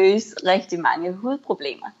kunne vi løse rigtig mange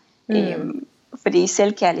hudproblemer. Fordi i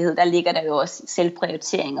selvkærlighed, der ligger der jo også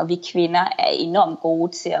selvprioritering, og vi kvinder er enormt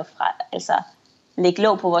gode til at lægge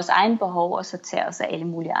låg på vores egen behov, og så tage os af alle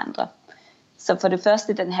mulige andre. Så for det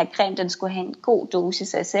første, den her creme, den skulle have en god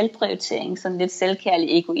dosis af selvprioritering, sådan lidt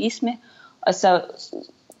selvkærlig egoisme, og så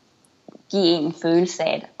give en følelse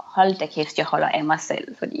af, at hold da kæft, jeg holder af mig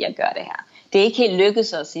selv, fordi jeg gør det her. Det er ikke helt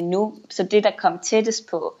lykkedes os endnu, så det der kom tættest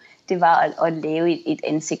på, det var at lave et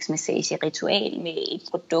ansigtsmassage-ritual med et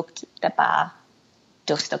produkt, der bare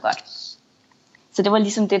dufter godt. Så det var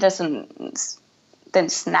ligesom det, der sådan, den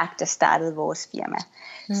snak, der startede vores firma.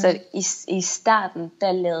 Så i starten,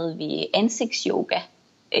 der lavede vi ansigtsyoga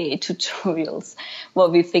tutorials, hvor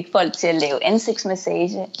vi fik folk til at lave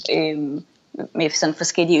ansigtsmassage med sådan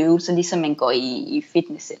forskellige øvelser, ligesom man går i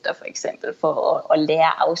fitnesscenter for eksempel, for at lære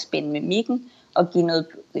at afspænde mimikken og give noget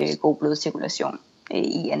god blodcirkulation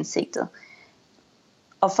i ansigtet.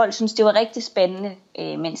 Og folk synes det var rigtig spændende,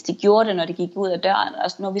 mens de gjorde det, når de gik ud af døren.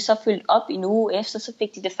 Og når vi så fyldte op i en uge efter, så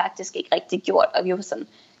fik de det faktisk ikke rigtig gjort. Og vi var sådan,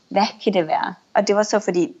 hvad kan det være? Og det var så,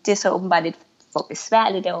 fordi det er så åbenbart lidt for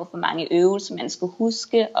besværligt. Der var for mange øvelser, man skulle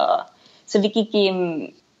huske. Og så vi gik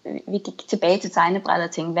tilbage til tegnebrættet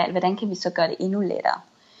og tænkte, hvordan kan vi så gøre det endnu lettere?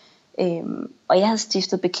 Og jeg havde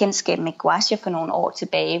stiftet bekendtskab med gua sha for nogle år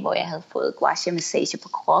tilbage, hvor jeg havde fået gua sha massage på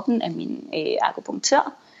kroppen af min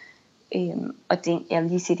akupunktør. Og jeg vil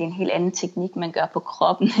lige sige, det er en helt anden teknik, man gør på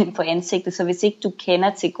kroppen end på ansigtet. Så hvis ikke du kender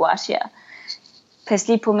til gua sha, pas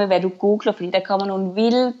lige på med, hvad du googler, fordi der kommer nogle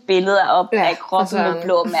vilde billeder op af kroppen med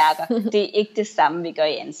blå mærker. Det er ikke det samme, vi gør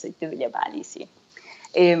i ansigtet, vil jeg bare lige sige.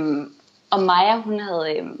 Og Maja,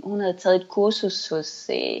 hun havde taget et kursus hos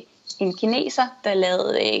en kineser, der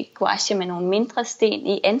lavede gua sha med nogle mindre sten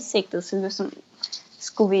i ansigtet. Så vi var sådan,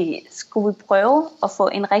 skulle vi prøve at få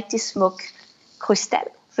en rigtig smuk krystal?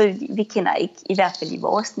 For vi kender ikke, i hvert fald i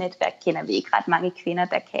vores netværk, kender vi ikke ret mange kvinder,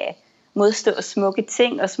 der kan modstå smukke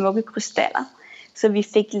ting og smukke krystaller. Så vi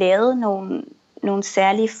fik lavet nogle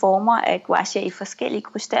særlige former af gua sha i forskellige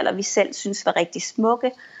krystaller, vi selv synes var rigtig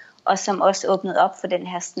smukke, og som også åbnede op for den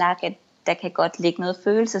her snak, at der kan godt ligge noget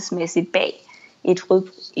følelsesmæssigt bag et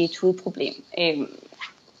hudproblem.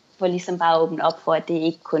 For ligesom bare at åbne op for, at det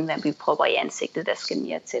ikke kun er, hvad vi propper i ansigtet, der skal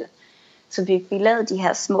mere til. Så vi fik lavet de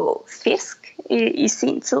her små fisk i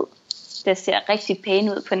sin tid, der ser rigtig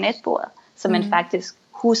pæne ud på netbordet, så man faktisk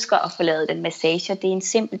husker at få lavet den massage. Det er en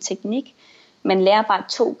simpel teknik. Man lærer bare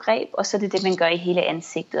 2 greb, og så er det det, man gør i hele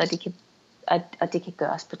ansigtet, og det kan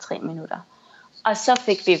gøres på 3 minutter. Og så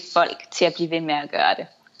fik vi folk til at blive ved med at gøre det.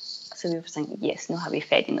 Og så vi var sådan, yes, nu har vi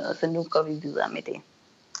fat i noget, så nu går vi videre med det.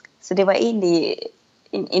 Så det var egentlig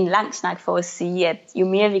en lang snak for at sige, at jo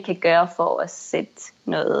mere vi kan gøre for at sætte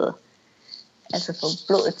noget, altså få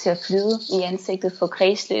blodet til at flyde i ansigtet, få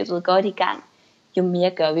kredsløbet godt i gang, jo mere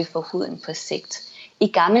gør vi for huden på sigt. I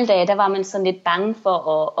gamle dage, der var man sådan lidt bange for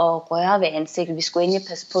at røre ved ansigtet. Vi skulle endelig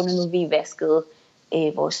passe på, når vi vaskede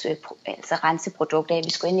vores renseprodukter af. Vi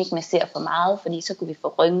skulle endelig ikke massere for meget, fordi så kunne vi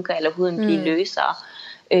få rynker, eller huden blive løsere.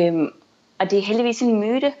 Og det er heldigvis en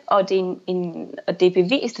myte, og det er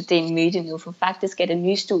bevist, at det er en myte nu, for faktisk er der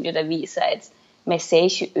nye studier, der viser, at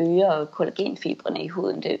massage øger kollagenfibrene i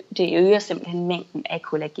huden. Det øger simpelthen mængden af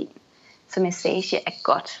kollagen. Så massage er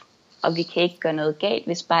godt, og vi kan ikke gøre noget galt,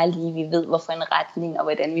 hvis bare lige vi ved, hvorfor en retning, og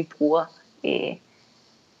hvordan vi bruger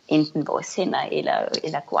enten vores hænder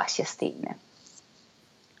eller gua sha-stenene.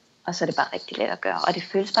 Og så er det bare rigtig let at gøre, og det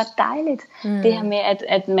føles bare dejligt. Det her med,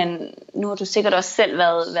 at man, nu har du sikkert også selv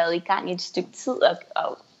været i gang i et stykke tid,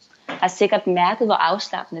 og har sikkert mærket, hvor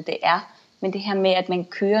afslappende det er. Men det her med, at man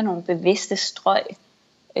kører nogle bevidste strøg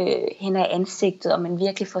hen ad ansigtet, og man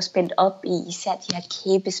virkelig får spændt op i især de her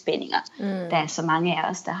kæbespændinger, der er så mange af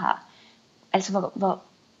os, der har. Altså hvor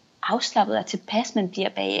afslappet og tilpas man bliver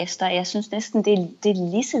bagefter. Jeg synes næsten, det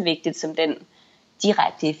er lige så vigtigt som den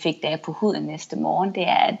direkte effekt, der er på huden næste morgen, det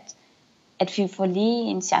er, at vi får lige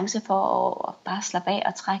en chance for at bare slappe af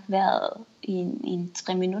og trække vejret i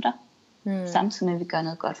 3 minutter, samtidig med, at vi gør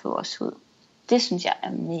noget godt for vores hud. Det synes jeg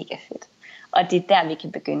er mega fedt. Og det er der, vi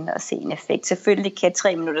kan begynde at se en effekt. Selvfølgelig kan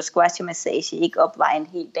 3 minutter squash massage ikke opveje en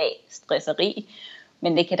hel dag stresseri,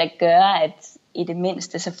 men det kan da gøre, at i det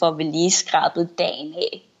mindste, så får vi lige skrabet dagen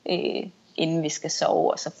af, inden vi skal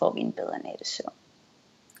sove, og så får vi en bedre nattesøvn.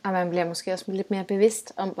 Og man bliver måske også lidt mere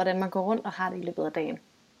bevidst om, hvordan man går rundt og har det i løbet af dagen.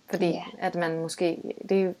 Fordi at man måske,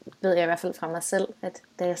 det ved jeg i hvert fald fra mig selv, at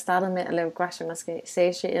da jeg startede med at lave gouache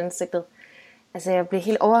massage i ansigtet, altså jeg blev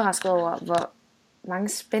helt overrasket over, hvor mange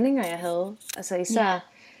spændinger jeg havde. Altså især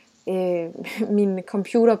mine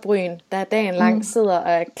computerbryn, der dagen lang sidder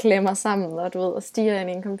og klemmer sammen, og du ved, og stiger ind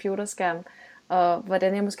i en computerskærm. Og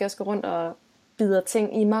hvordan jeg måske også går rundt og bider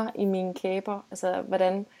ting i mig, i mine kæber. Altså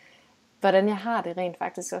hvordan jeg har det rent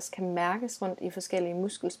faktisk også kan mærkes rundt i forskellige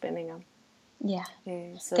muskelspændinger. Ja,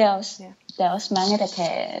 så, der er også mange,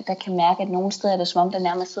 der kan mærke, at nogle steder er det som om, der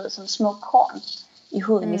nærmest sidder sådan små korn i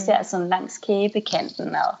huden, især sådan langs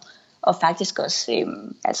kæbekanten, og faktisk også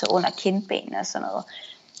altså under kindbenene og sådan noget.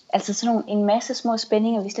 Altså sådan en masse små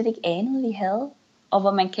spændinger, vi slet ikke anede, vi havde. Og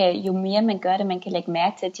hvor man kan, jo mere man gør det, man kan lægge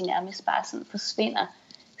mærke til, at de nærmest bare sådan forsvinder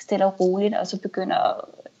stille og roligt, og så begynder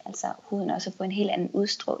altså huden også at få en helt anden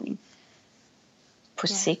udstråling på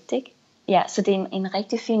sigt, ikke? Ja, så det er en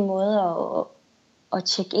rigtig fin måde at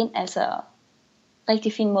tjekke ind, altså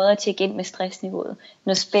rigtig fin måde at tjekke ind med stressniveauet.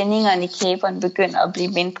 Når spændingerne i kæberne begynder at blive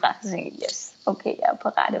mindre, så tænker jeg, yes, okay, jeg er på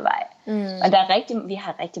rette vej. Og vi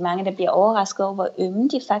har rigtig mange, der bliver overrasket over, hvor ømme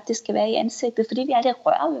de faktisk kan være i ansigtet, fordi vi aldrig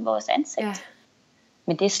rører ved vores ansigt. Ja.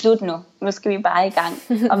 Men det er slut nu. Nu skal vi bare i gang.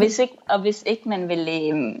 Og hvis ikke man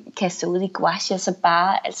vil kaste ud i gouache, så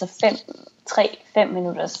bare altså 3-5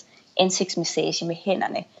 minutters ansigtsmassage med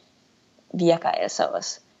hænderne virker altså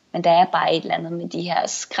også. Men der er bare et eller andet med de her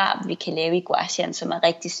skrab, vi kan lave i gouachen, som er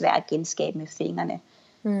rigtig svært at genskabe med fingrene.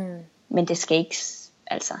 Men det skal ikke,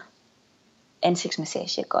 altså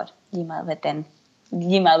ansigtsmassage er godt,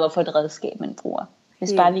 lige meget hvorfor et redskab man bruger.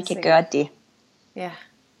 Hvis bare vi kan gøre det. Ja.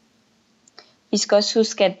 Vi skal også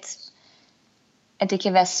huske, at det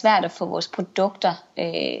kan være svært at få vores produkter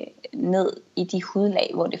ned i de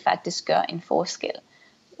hudlag, hvor det faktisk gør en forskel.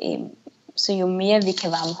 Så jo mere vi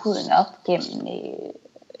kan varme huden op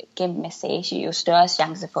gennem massage, jo større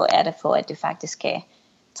chance er der for, at det faktisk kan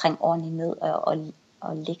trænge ordentligt ned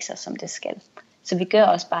og ligge sig, som det skal. Så vi gør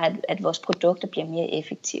også bare, at vores produkter bliver mere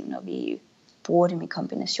effektive, når vi bruger dem i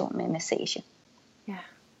kombination med massage. Ja.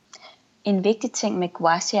 En vigtig ting med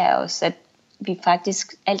gouache er også, at vi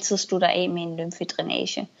faktisk altid slutter af med en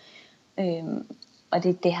lymfedrænage. Og det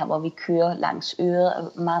er det her, hvor vi kører langs øret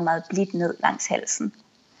og meget, meget blidt ned langs halsen.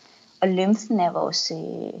 Og lymfen er vores,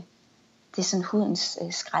 det er sådan hudens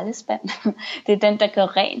skraldespand. Det er den, der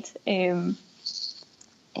gør rent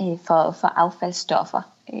for affaldsstoffer.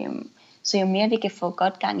 Så jo mere vi kan få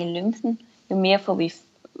godt gang i lymfen, jo mere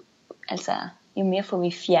får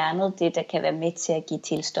vi fjernet det, der kan være med til at give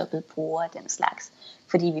tilstoppet bruger af den slags.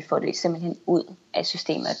 Fordi vi får det simpelthen ud af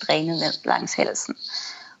systemet og drænet ned langs halsen.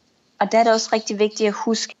 Og der er det også rigtig vigtigt at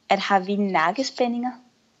huske, at har vi nakkespændinger,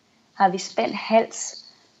 har vi spændt hals,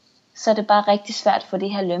 så er det bare rigtig svært for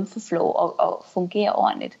det her lymfeflow at fungere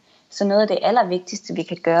ordentligt. Så noget af det allervigtigste, vi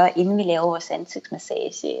kan gøre, inden vi laver vores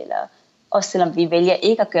ansigtsmassage, eller også selvom vi vælger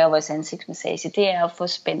ikke at gøre vores ansigtsmassage, det er at få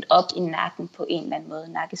spændt op i nakken på en eller anden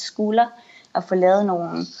måde, nakkeskulder, og få lavet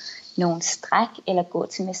nogle stræk, eller gå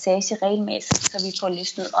til massage regelmæssigt, så vi får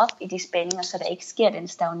løsnet op i de spændinger, så der ikke sker den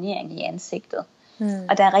stagnering i ansigtet.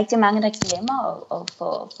 Og der er rigtig mange, der glemmer at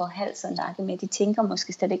få hals og nakke med. De tænker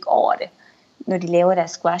måske slet ikke over det, når de laver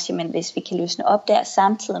deres squash, men hvis vi kan løsne op der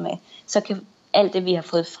samtidig med, så kan alt det, vi har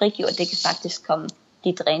fået frigjort, det kan faktisk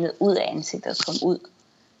blive drænet ud af ansigtet og komme ud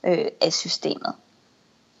af systemet.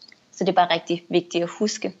 Så det er bare rigtig vigtigt at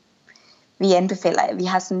huske. Vi anbefaler, at vi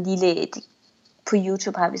har sådan en lille, på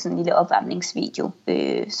YouTube har vi sådan en lille opvarmningsvideo,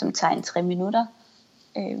 som tager en 3 minutter,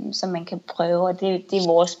 som man kan prøve, og det er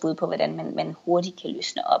vores bud på, hvordan man hurtigt kan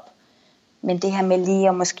løsne op. Men det her med lige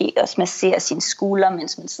at måske også massere sine skuldre,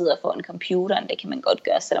 mens man sidder foran computeren, det kan man godt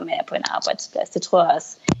gøre, selvom man er på en arbejdsplads. Det tror jeg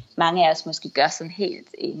også, mange af os måske gør sådan helt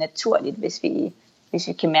naturligt, hvis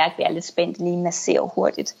vi kan mærke, at vi er lidt spændt, lige massere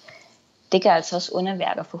hurtigt. Det gør altså også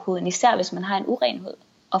underværker for huden, især hvis man har en uren hud,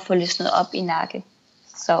 og får løsnet op i nakke,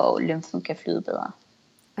 så lymfen kan flyde bedre.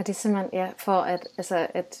 Og det er simpelthen, for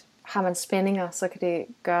at har man spændinger, så kan det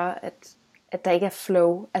gøre, at der ikke er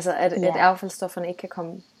flow, altså at affaldsstofferne ikke kan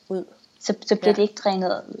komme ud. Så bliver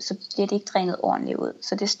det ikke drænet ordentligt ud.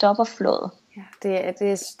 Så det stopper flowet. Ja,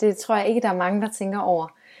 det tror jeg ikke, der er mange, der tænker over,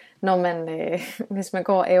 når man, hvis man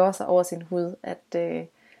går og ærger sig over sin hud, at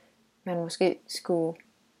man måske skulle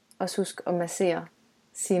også huske at massere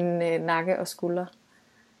sin nakke og skuldre.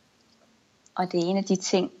 Og det er en af de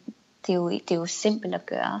ting, det er jo simpelt at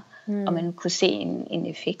gøre, og man kunne se en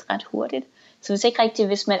effekt ret hurtigt. Så hvis ikke rigtigt,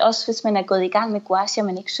 hvis man er gået i gang med gouache, og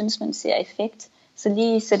man ikke synes, man ser effekt, så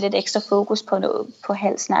lige sæt lidt ekstra fokus på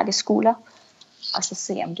hals, nakke, skulder, og så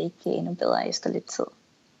se, om det ikke bliver endnu bedre efter lidt tid.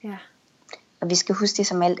 Ja. Og vi skal huske det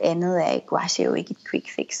som alt andet, at gouache er jo ikke et quick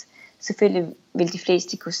fix. Selvfølgelig vil de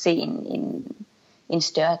fleste kunne se en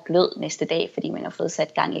større glød næste dag, fordi man har fået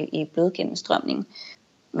sat gang i blodgennemstrømningen.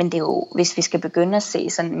 Men det er jo, hvis vi skal begynde at se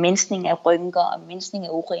sådan mindskning af rynker og mindskning af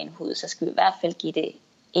uren hud, så skal vi i hvert fald give det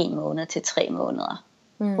 1 måned til 3 måneder,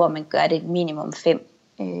 hvor man gør det minimum 5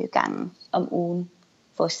 gange om ugen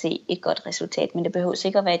for at se et godt resultat. Men det behøver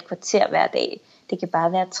ikke at være et kvarter hver dag. Det kan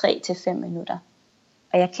bare være 3 til 5 minutter.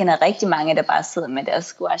 Og jeg kender rigtig mange, der bare sidder med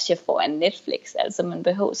deres gouache foran Netflix. Altså man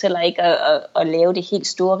behøver heller ikke at lave det helt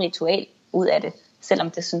store ritual ud af det.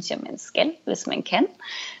 Selvom det synes jeg, man skal, hvis man kan.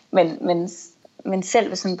 Men selv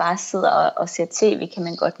hvis man bare sidder og ser tv, kan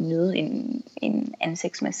man godt nyde en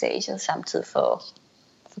ansigtsmassage, og samtidig få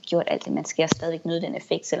gjort alt det. Man skal stadigvæk nyde den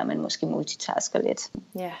effekt, selvom man måske multitasker lidt.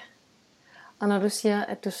 Ja. Og når du siger,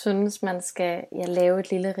 at du synes, man skal lave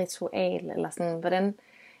et lille ritual, eller sådan,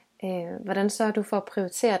 hvordan sørger du for at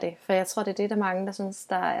prioritere det? For jeg tror, det er det, der mange, der synes,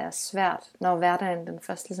 der er svært, når hverdagen den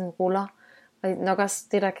først ligesom ruller. Og nok også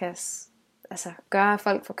det, der kan gøre, at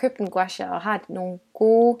folk får købt en gouache og har nogle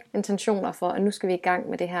gode intentioner for, at nu skal vi i gang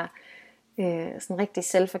med det her sådan rigtig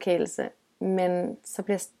selvforkælelse. Men så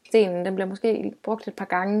bliver den bliver måske brugt et par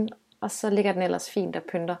gange, og så ligger den ellers fint og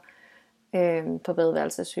pynter på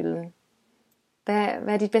badeværelseshylden. Hvad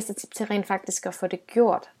er dit bedste tip til rent faktisk at få det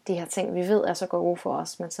gjort, de her ting, vi ved er så gode for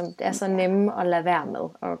os, men som er så nemme at lade være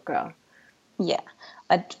med at gøre? Ja,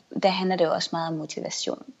 og der handler det jo også meget om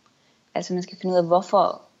motivation. Altså man skal finde ud af,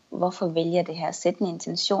 hvorfor vælger det her, at sætte en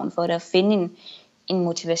intention for det, at finde en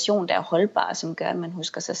motivation, der er holdbar, som gør, at man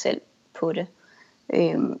husker sig selv på det.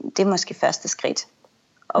 Det er måske første skridt.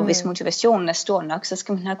 Og hvis motivationen er stor nok, så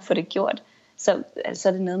skal man nok få det gjort. Så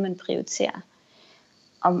er det noget, man prioriterer.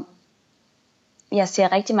 Jeg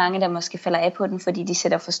ser rigtig mange, der måske falder af på den, fordi de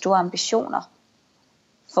sætter for store ambitioner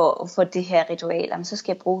for det her ritual. Jamen, så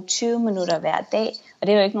skal jeg bruge 20 minutter hver dag, og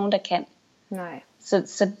det er jo ikke nogen, der kan. Nej.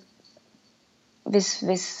 Så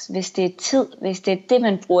hvis det er tid, hvis det er det,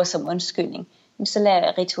 man bruger som undskyldning, så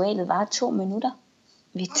lader ritualet vare 2 minutter.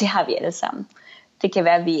 Det har vi alle sammen. Det kan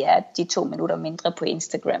være, at vi er de 2 minutter mindre på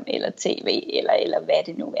Instagram eller tv, eller hvad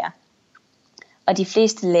det nu er. Og de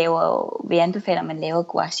fleste vil anbefale, at man laver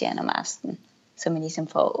gouache om aftenen, så man ligesom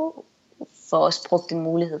får også brugt en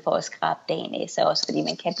mulighed for at skrabe dagen af sig, også fordi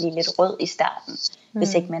man kan blive lidt rød i starten,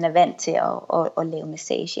 hvis ikke man er vant til at lave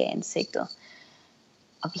massage af ansigtet.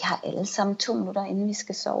 Og vi har alle sammen 2 minutter, inden vi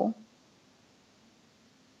skal sove.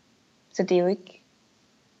 Så det er jo ikke...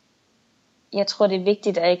 Jeg tror, det er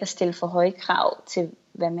vigtigt at ikke at stille for høje krav til,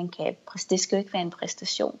 hvad man kan. Det skal jo ikke være en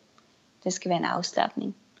præstation. Det skal være en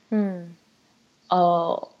afslapning.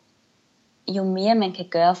 Og jo mere man kan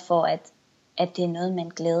gøre for, at det er noget, man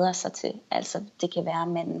glæder sig til. Altså, det kan være, at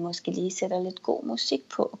man måske lige sætter lidt god musik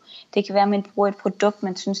på. Det kan være, at man bruger et produkt,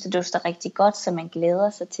 man synes, det dufter rigtig godt, så man glæder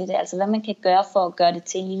sig til det. Altså, hvad man kan gøre for at gøre det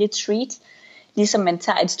til en lille treat. Ligesom man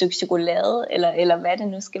tager et stykke chokolade, eller hvad det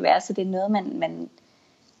nu skal være. Så det er noget,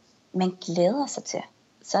 man glæder sig til.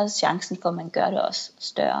 Så er chancen for, at man gør det også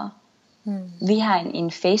større. Vi har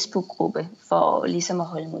en Facebook-gruppe for ligesom at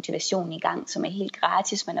holde motivationen i gang, som er helt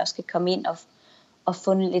gratis. Man også kan komme ind og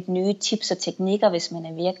få lidt nye tips og teknikker, hvis man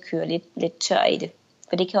er ved at køre lidt tør i det.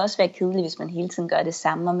 For det kan også være kedeligt, hvis man hele tiden gør det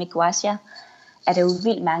samme. Og med gouache er der jo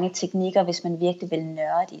vildt mange teknikker, hvis man virkelig vil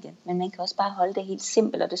nørde i det. Men man kan også bare holde det helt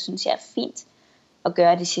simpelt, og det synes jeg er fint at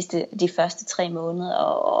gøre de første 3 måneder,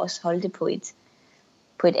 og også holde det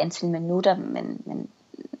på et antal minutter,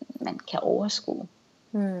 man kan overskue.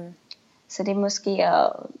 Så det er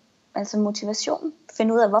måske motivation.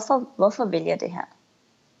 Finde ud af, hvorfor vælger jeg det her.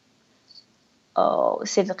 Og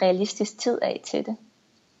sætte realistisk tid af til det.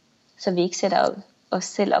 Så vi ikke sætter os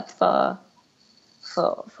selv op for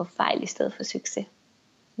fejl i stedet for succes.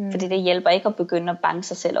 Fordi det hjælper ikke at begynde at banke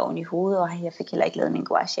sig selv oven i hovedet, og jeg fik heller ikke lavet min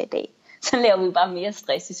gouache i dag. Så laver vi bare mere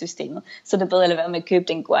stress i systemet. Så det er bedre at lade være med at købe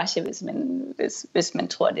den gouache, hvis man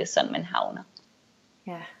tror, det er sådan, man havner.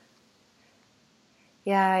 Ja.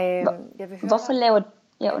 Jeg vil høre... Hvorfor laver...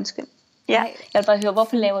 Ja, undskyld. Ja, jeg vil bare høre,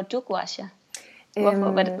 hvorfor laver du gouache?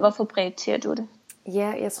 Hvorfor prioriterer du det?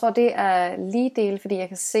 Ja, jeg tror, det er lige del, fordi jeg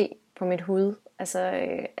kan se på mit hud,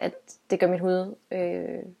 at det gør mit hud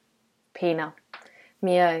pænere.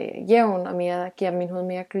 mere jævn og giver min hud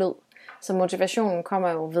mere glød. Så motivationen kommer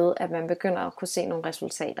jo ved, at man begynder at kunne se nogle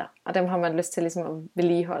resultater, og dem har man lyst til ligesom at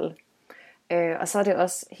vedligeholde. Og så er det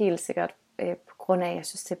også helt sikkert på grund af, at jeg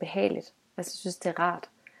synes, det er behageligt. Altså, jeg synes, det er rart.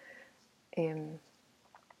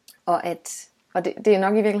 Og det er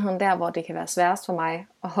nok i virkeligheden der, hvor det kan være sværest for mig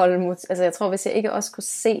at holde altså jeg tror, hvis jeg ikke også kunne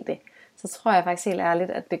se det, så tror jeg faktisk helt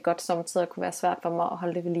ærligt, at det godt samtidig kunne være svært for mig at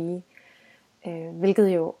holde det ved lige. Hvilket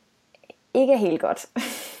jo ikke er helt godt.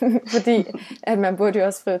 Fordi at man burde jo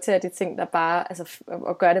også prioritere de ting, der bare, altså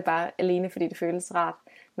og gøre det bare alene, fordi det føles rart.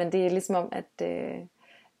 Men det er ligesom om, at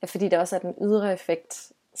fordi der også er den ydre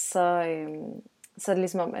effekt, så er det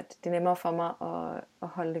ligesom om, at det er nemmere for mig at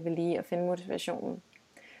holde det ved lige og finde motivationen.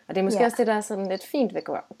 Og det er måske også det, der er sådan lidt fint ved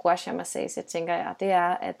gua sha massage, tænker jeg. Det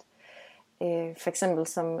er, at for eksempel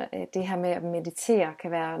som det her med at meditere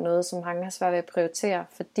kan være noget, som mange har svært ved at prioritere,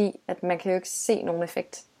 fordi at man kan jo ikke se nogen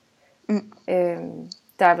effekt.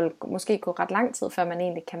 Der vil måske gå ret lang tid, før man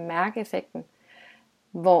egentlig kan mærke effekten.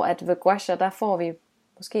 Hvor at ved gua sha, der får vi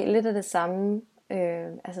måske lidt af det samme,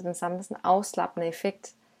 altså den samme sådan afslappende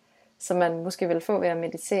effekt, som man måske vil få ved at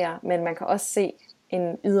meditere, men man kan også se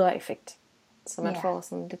en ydre effekt, så man får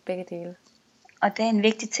sådan lidt begge dele. Og det er en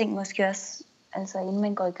vigtig ting måske også, altså inden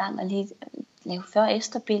man går i gang, at lige lave før- og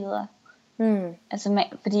efterbilleder. Altså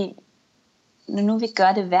fordi når nu vi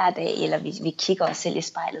gør det hver dag, eller vi kigger os selv i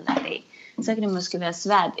spejlet hver dag, så kan det måske være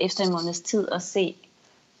svært efter en måneds tid at se,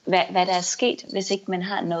 hvad der er sket, hvis ikke man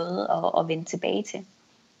har noget at vende tilbage til.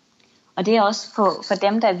 Og det er også for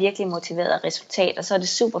dem, der er virkelig motiveret af resultater, så er det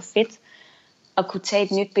super fedt at kunne tage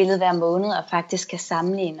et nyt billede hver måned, og faktisk kan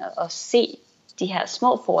sammenligne og se de her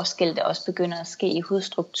små forskelle, der også begynder at ske i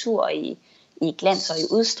hudstruktur, i glans og i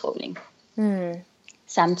udstråling.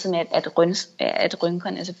 Samtidig med, at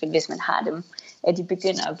rynkerne, selvfølgelig hvis man har dem, at de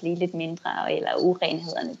begynder at blive lidt mindre, eller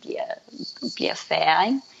urenhederne bliver færre.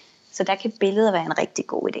 Ikke? Så der kan billeder være en rigtig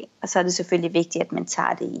god idé. Og så er det selvfølgelig vigtigt, at man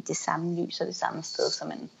tager det i det samme lys og det samme sted,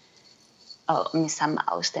 og med samme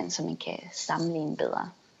afstand, så man kan sammenligne bedre.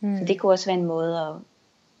 Så det kunne også være en måde,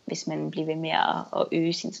 hvis man bliver ved med at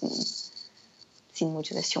øge sin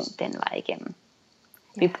motivation den vej igennem.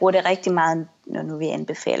 Vi bruger det rigtig meget, når nu vi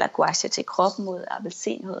anbefaler gua sha til kroppen mod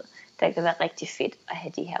appelsinhud. Der kan være rigtig fedt at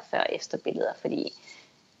have de her før- og efterbilleder, fordi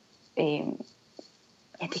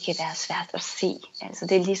det kan være svært at se. Altså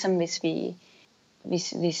det er ligesom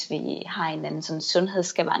hvis vi har en anden sådan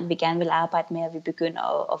sundhedsskavank, vi gerne vil arbejde med, og vi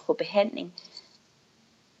begynder at få behandling.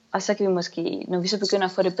 Og så kan vi måske, når vi så begynder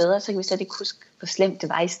at få det bedre, så kan vi slet ikke huske, hvor slemt det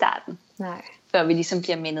var i starten. Nej. Før vi ligesom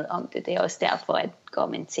bliver mindet om det. Det er også derfor, at går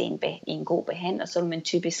man til en god behandler, så vil man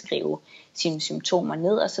typisk skrive sine symptomer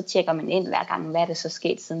ned, og så tjekker man ind hver gang, hvad er det så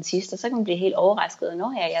sket siden sidst. Og så kan man blive helt overrasket,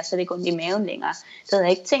 og jeg er slet ikke ondt i maven længere. Det havde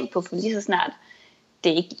jeg ikke tænkt på, for lige så snart det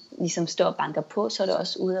ikke ligesom står og banker på, så er det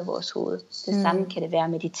også ude af vores hoved. Det samme kan det være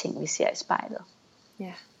med de ting, vi ser i spejlet.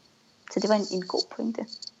 Ja. Så det var en god pointe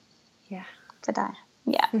for dig.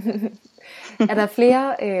 Ja. Er der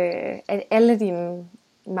flere af alle dine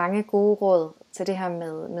mange gode råd til det her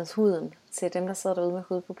med huden, til dem, der sidder derude med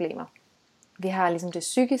hudproblemer? Vi har ligesom det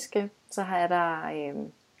psykiske, så er der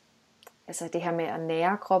altså det her med at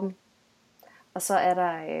nære kroppen, og så er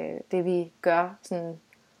der det, vi gør sådan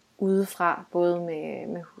udefra, både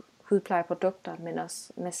med hudplejeprodukter, men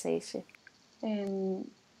også massage.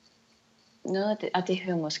 Noget af det, og det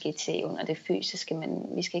hører måske til under det fysiske, men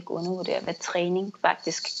vi skal ikke undervurdere, hvad træning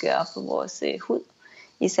faktisk gør for vores hud.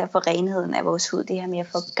 Især for renheden af vores hud, det her med at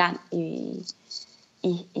få gang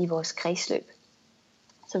i vores kredsløb.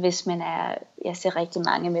 Så hvis man jeg ser rigtig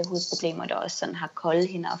mange med hudproblemer, der også sådan har kolde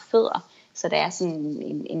hænder og fødder, så der er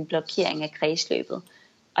sådan en blokering af kredsløbet.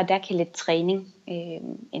 Og der kan lidt træning,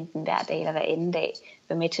 enten hver dag eller hver anden dag,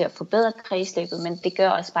 være med til at forbedre kredsløbet, men det gør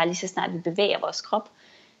også bare lige så snart vi bevæger vores krop,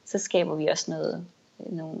 så skaber vi også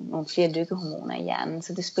nogle flere lykkehormoner i hjernen,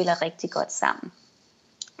 så det spiller rigtig godt sammen.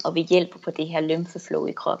 Og vi hjælper på det her lymfeflow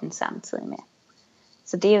i kroppen samtidig med.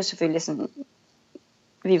 Så det er jo selvfølgelig sådan,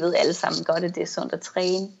 vi ved alle sammen godt, at det er sundt at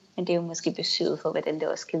træne, men det er jo måske besøget for, hvordan det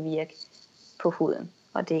også kan virke på huden.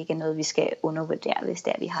 Og det er ikke noget, vi skal undervurdere, hvis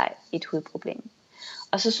det er, vi har et hudproblem.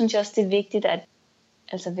 Og så synes jeg også, det er vigtigt, at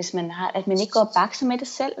hvis at man ikke går og bakser med det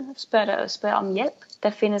selv, spørger om hjælp. Der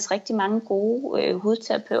findes rigtig mange gode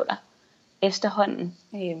hudterapeuter efterhånden.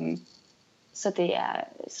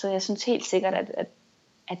 Så jeg synes helt sikkert,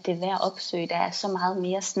 at det er værd at opsøge. Der er så meget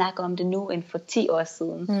mere snak om det nu, end for 10 år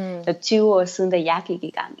siden. Og 20 år siden, da jeg gik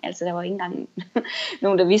i gang. Altså der var ikke engang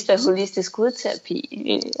nogen, der vidste, hvad holistisk hudterapi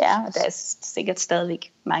er. Og der er sikkert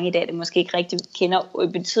stadigvæk mange i dag, der måske ikke rigtig kender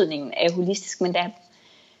betydningen af holistisk, men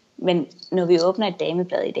Men når vi åbner et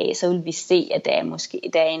dameblad i dag, så vil vi se, at der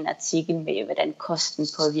er en artikel med, hvordan kosten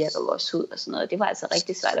påvirker vores hud og sådan noget. Det var altså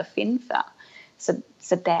rigtig svært at finde før.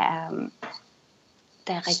 Så der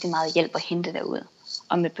er rigtig meget hjælp at hente derude.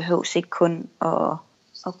 Og man behøver ikke kun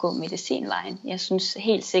at gå medicinvejen. Jeg synes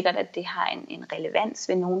helt sikkert, at det har en relevans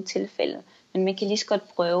ved nogle tilfælde. Men man kan lige så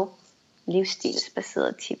godt prøve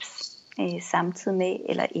livsstilsbaserede tips samtidig med,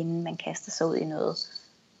 eller inden man kaster sig ud i noget,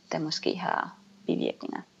 der måske har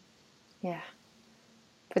bivirkninger. Ja,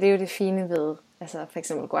 for det er jo det fine ved, altså for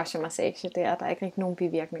eksempel gua sha massage, det er, at der ikke rigtig nogen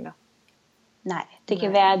bivirkninger. Nej, det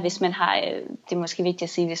kan være, at hvis man har, det er måske vigtigt at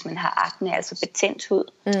sige, hvis man har akne, altså betændt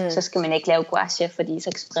hud, så skal man ikke lave gua sha, fordi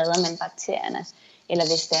så spreder man bakterierne. Eller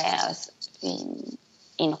hvis der er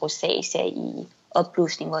en rosacea i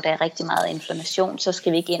opblusning, hvor der er rigtig meget inflammation, så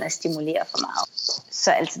skal vi ikke ind og stimulere for meget.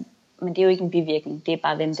 Så altså, men det er jo ikke en bivirkning, det er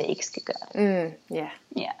bare, hvem der ikke skal gøre det.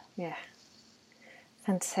 Ja.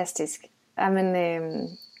 Fantastisk. Jamen,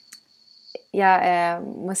 jeg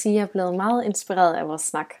må sige, at jeg er blevet meget inspireret af vores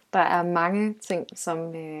snak. Der er mange ting,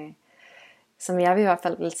 som jeg i hvert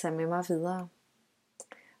fald vil tage med mig videre.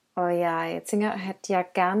 Og jeg tænker, at jeg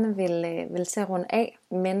gerne vil til at runde af,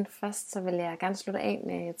 men først så vil jeg gerne slutte af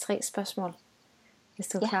med 3 spørgsmål, hvis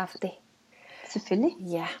du er klar for det. Selvfølgelig.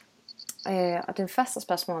 Ja. Og det første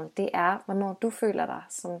spørgsmål, det er, hvornår du føler dig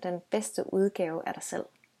som den bedste udgave af dig selv.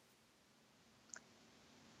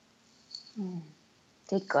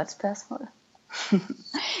 Det er et godt spørgsmål.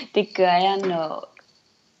 Det gør jeg,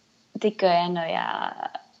 når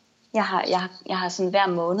jeg har sådan hver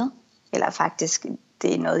måned, eller faktisk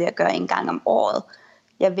det er noget, jeg gør en gang om året.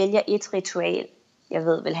 Jeg vælger et ritual, jeg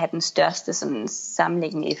ved vil have den største sådan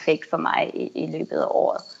sammenlæggende effekt for mig i løbet af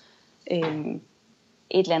året. Et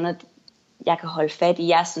eller andet, jeg kan holde fat i.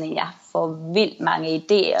 Jeg får vildt mange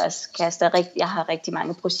idéer, jeg har rigtig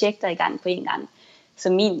mange projekter i gang på en gang. Så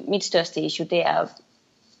mit største issue, det er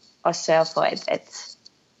at sørge for,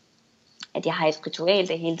 at jeg har et ritual,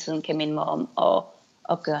 der hele tiden kan minde mig om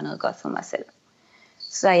at gøre noget godt for mig selv.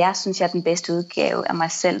 Så jeg synes, jeg er den bedste udgave af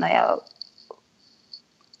mig selv, når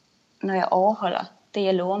jeg overholder det,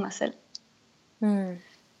 jeg lover mig selv.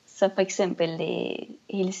 Så for eksempel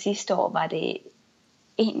hele sidste år var det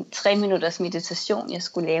 3 minutters meditation, jeg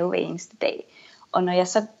skulle lave hver eneste dag. Og når jeg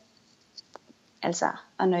så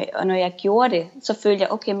når jeg gjorde det, så følte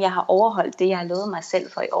jeg, okay, jeg har overholdt det, jeg har lovet mig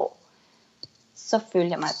selv for i år. Så følte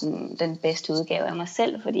jeg mig den bedste udgave af mig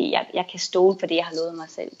selv, fordi jeg kan stole på det, jeg har lovet mig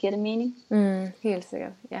selv. Giver det mening? Helt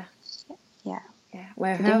sikkert, ja. Ja. Må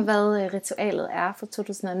jeg høre, hvad ritualet er for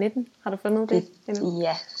 2019? Har du fundet det endnu?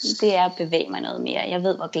 Ja, det er at bevæge mig noget mere. Jeg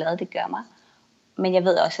ved, hvor glad det gør mig. Men jeg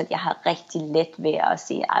ved også, at jeg har rigtig let ved at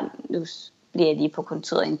sige, nu bliver jeg lige på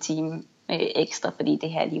kontoret en time ekstra, fordi det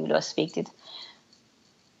her er alligevel også vigtigt.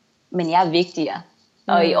 Men jeg er vigtigere.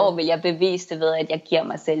 Og i år vil jeg bevise det ved, at jeg giver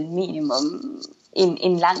mig selv minimum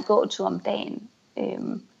en lang gåtur om dagen.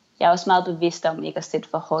 Jeg er også meget bevidst om ikke at sætte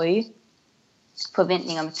for høje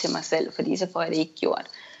forventninger til mig selv, fordi så får jeg det ikke gjort.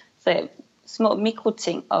 Så små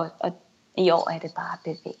mikroting, og i år er det bare at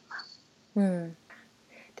bevæge mig.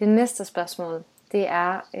 Det næste spørgsmål, det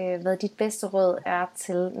er, hvad dit bedste råd er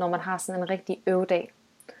til, når man har sådan en rigtig øvedag.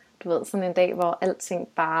 Du ved, sådan en dag, hvor alting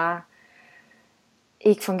bare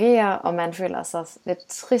ikke fungerer, og man føler sig lidt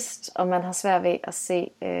trist, og man har svært ved at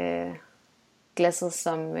se glasset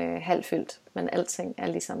som halvfyldt, men alting er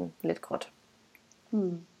ligesom lidt gråt.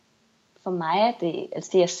 For mig er det, altså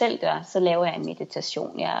det jeg selv gør, så laver jeg en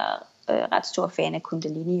meditation. Jeg er ret stor fan af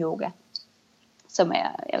Kundalini Yoga.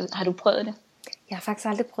 Har du prøvet det? Jeg har faktisk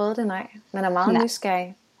aldrig prøvet det, nej. Man er meget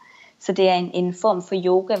nysgerrig. Så det er en form for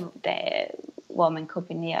yoga, hvor man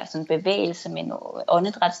kombinerer sådan bevægelse med nogle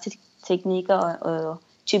åndedrætsteknikker og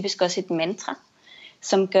typisk også et mantra,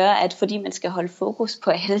 som gør, at fordi man skal holde fokus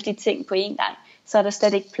på alle de ting på en gang, så er der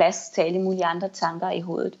slet ikke plads til alle mulige andre tanker i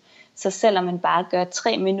hovedet. Så selvom man bare gør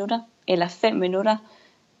 3 minutter eller 5 minutter,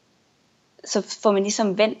 så får man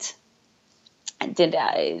ligesom vendt den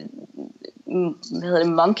der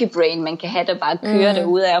monkey brain, man kan have, der bare kører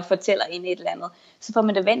derude af og fortæller en et eller andet. Så får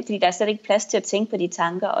man det vendt, fordi der er slet ikke plads til at tænke på de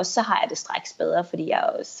tanker, og så har jeg det straks bedre, fordi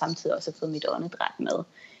jeg samtidig også har fået mit åndedræt med.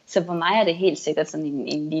 Så for mig er det helt sikkert sådan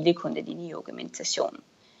en lille Kundalini yoga meditation.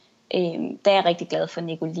 Der er jeg rigtig glad for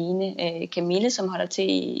Nicoline Camille, som holder til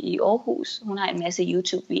i Aarhus. Hun har en masse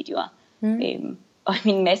YouTube-videoer. Og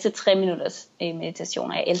min masse 3 minutters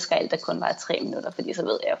meditationer. Jeg elsker alt, der kun var 3 minutter, fordi så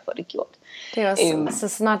ved jeg, at jeg får det gjort. Det er også, så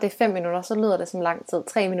snart det er 5 minutter, så lyder det som lang tid.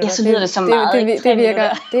 3 minutter, ja, så lyder det som meget. Det virker,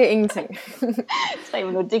 det er ingenting. 3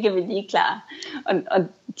 minutter, det kan vi lige klare. Og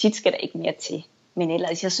tit skal der ikke mere til. Men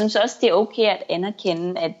ellers, jeg synes også, det er okay at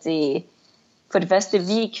anerkende, at For det første,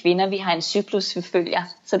 vi kvinder, vi har en cyklus, vi følger.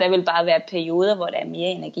 Så der vil bare være perioder, hvor der er mere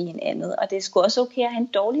energi end andet. Og det er sgu også okay at have en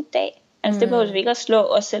dårlig dag. Altså det behøver vi ikke at slå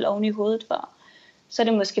os selv oven i hovedet for. Så er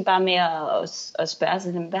det måske bare mere at spørge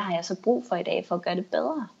sig, hvad har jeg så brug for i dag, for at gøre det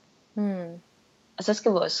bedre? Og så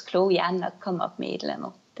skal vores kloge hjerne nok komme op med et eller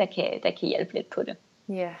andet, der kan hjælpe lidt på det.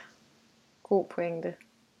 Ja, god pointe.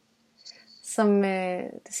 Som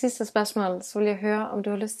det sidste spørgsmål, så vil jeg høre, om du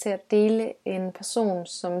har lyst til at dele en person,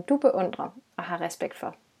 som du beundrer og har respekt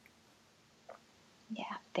for. Ja,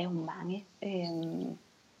 det er jo mange.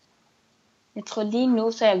 Jeg tror lige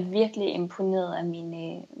nu, så er jeg virkelig imponeret af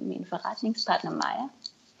min forretningspartner Maja.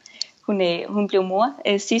 Hun blev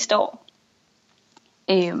mor sidste år,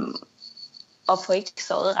 og får ikke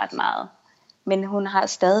sovet ret meget. Men hun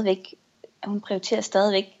prioriterer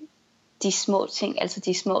stadigvæk de små ting, altså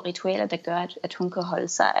de små ritualer, der gør, at hun kan holde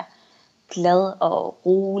sig glad og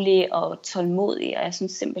rolig og tålmodig. Og jeg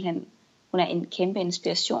synes simpelthen, hun er en kæmpe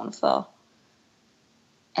inspiration for,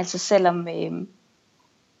 altså selvom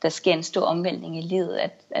der sker en stor omvæltning i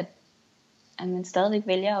livet, at man stadigvæk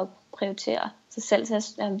vælger at prioritere sig selv.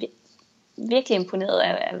 Så jeg er virkelig imponeret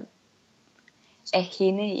af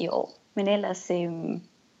hende i år. Men ellers,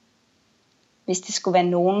 hvis det skulle være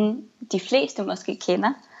nogen, de fleste måske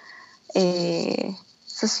kender,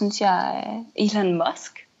 så synes jeg Elon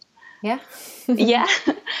Musk. Ja. Ja,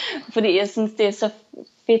 fordi jeg synes, det er så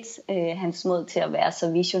fedt, hans mod til at være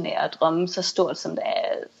så visionær og drømme så stort, som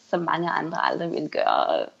mange andre aldrig vil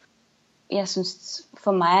gøre. Jeg synes,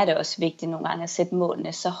 for mig er det også vigtigt nogle gange at sætte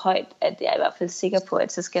målene så højt, at jeg er i hvert fald sikker på,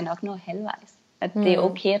 at så skal jeg nok nå halvvejs. At det er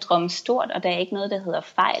okay at drømme stort, og der er ikke noget, der hedder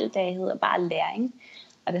fejl, der hedder bare læring.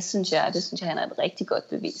 Og det synes jeg, han er et rigtig godt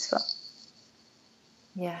bevis for.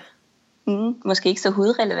 Ja. Måske ikke så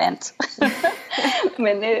hudrelevant,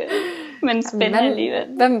 men spændende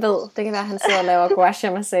alligevel. Hvem ved, det kan være, at han sidder og laver gua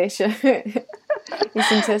massage i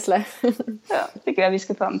sin Tesla. Ja, det kan være, at vi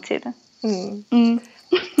skal få ham til det.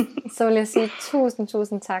 Så vil jeg sige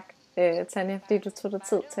tusind tak, Tanja, fordi du tog dig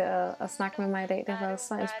tid til at snakke med mig i dag. Det har været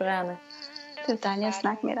så inspirerende. Det er dejligt at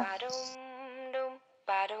snakke med dig.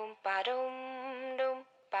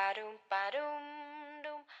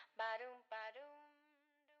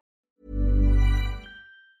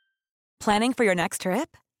 Planning for your next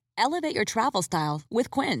trip? Elevate your travel style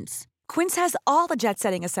with Quince. Quince has all the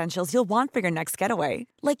jet-setting essentials you'll want for your next getaway,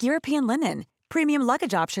 like European linen, premium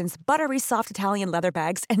luggage options, buttery soft Italian leather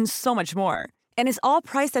bags, and so much more. And is all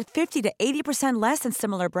priced at 50 to 80% less than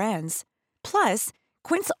similar brands. Plus,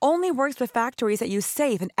 Quince only works with factories that use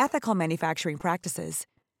safe and ethical manufacturing practices.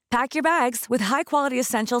 Pack your bags with high-quality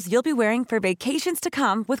essentials you'll be wearing for vacations to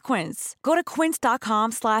come with Quince. Go to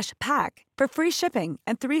quince.com/pack for free shipping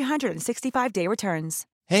and 365-day returns.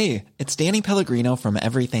 Hey, it's Danny Pellegrino from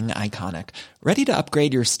Everything Iconic. Ready to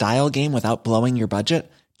upgrade your style game without blowing your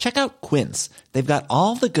budget? Check out Quince. They've got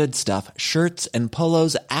all the good stuff, shirts and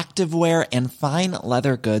polos, activewear, and fine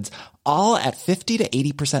leather goods, all at 50 to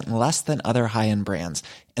 80% less than other high-end brands.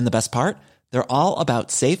 And the best part? They're all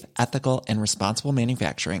about safe, ethical, and responsible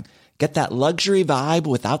manufacturing. Get that luxury vibe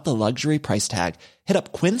without the luxury price tag. Hit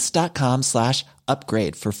up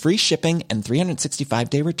quince.com/upgrade for free shipping and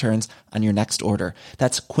 365-day returns on your next order.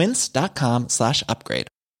 That's quince.com/upgrade.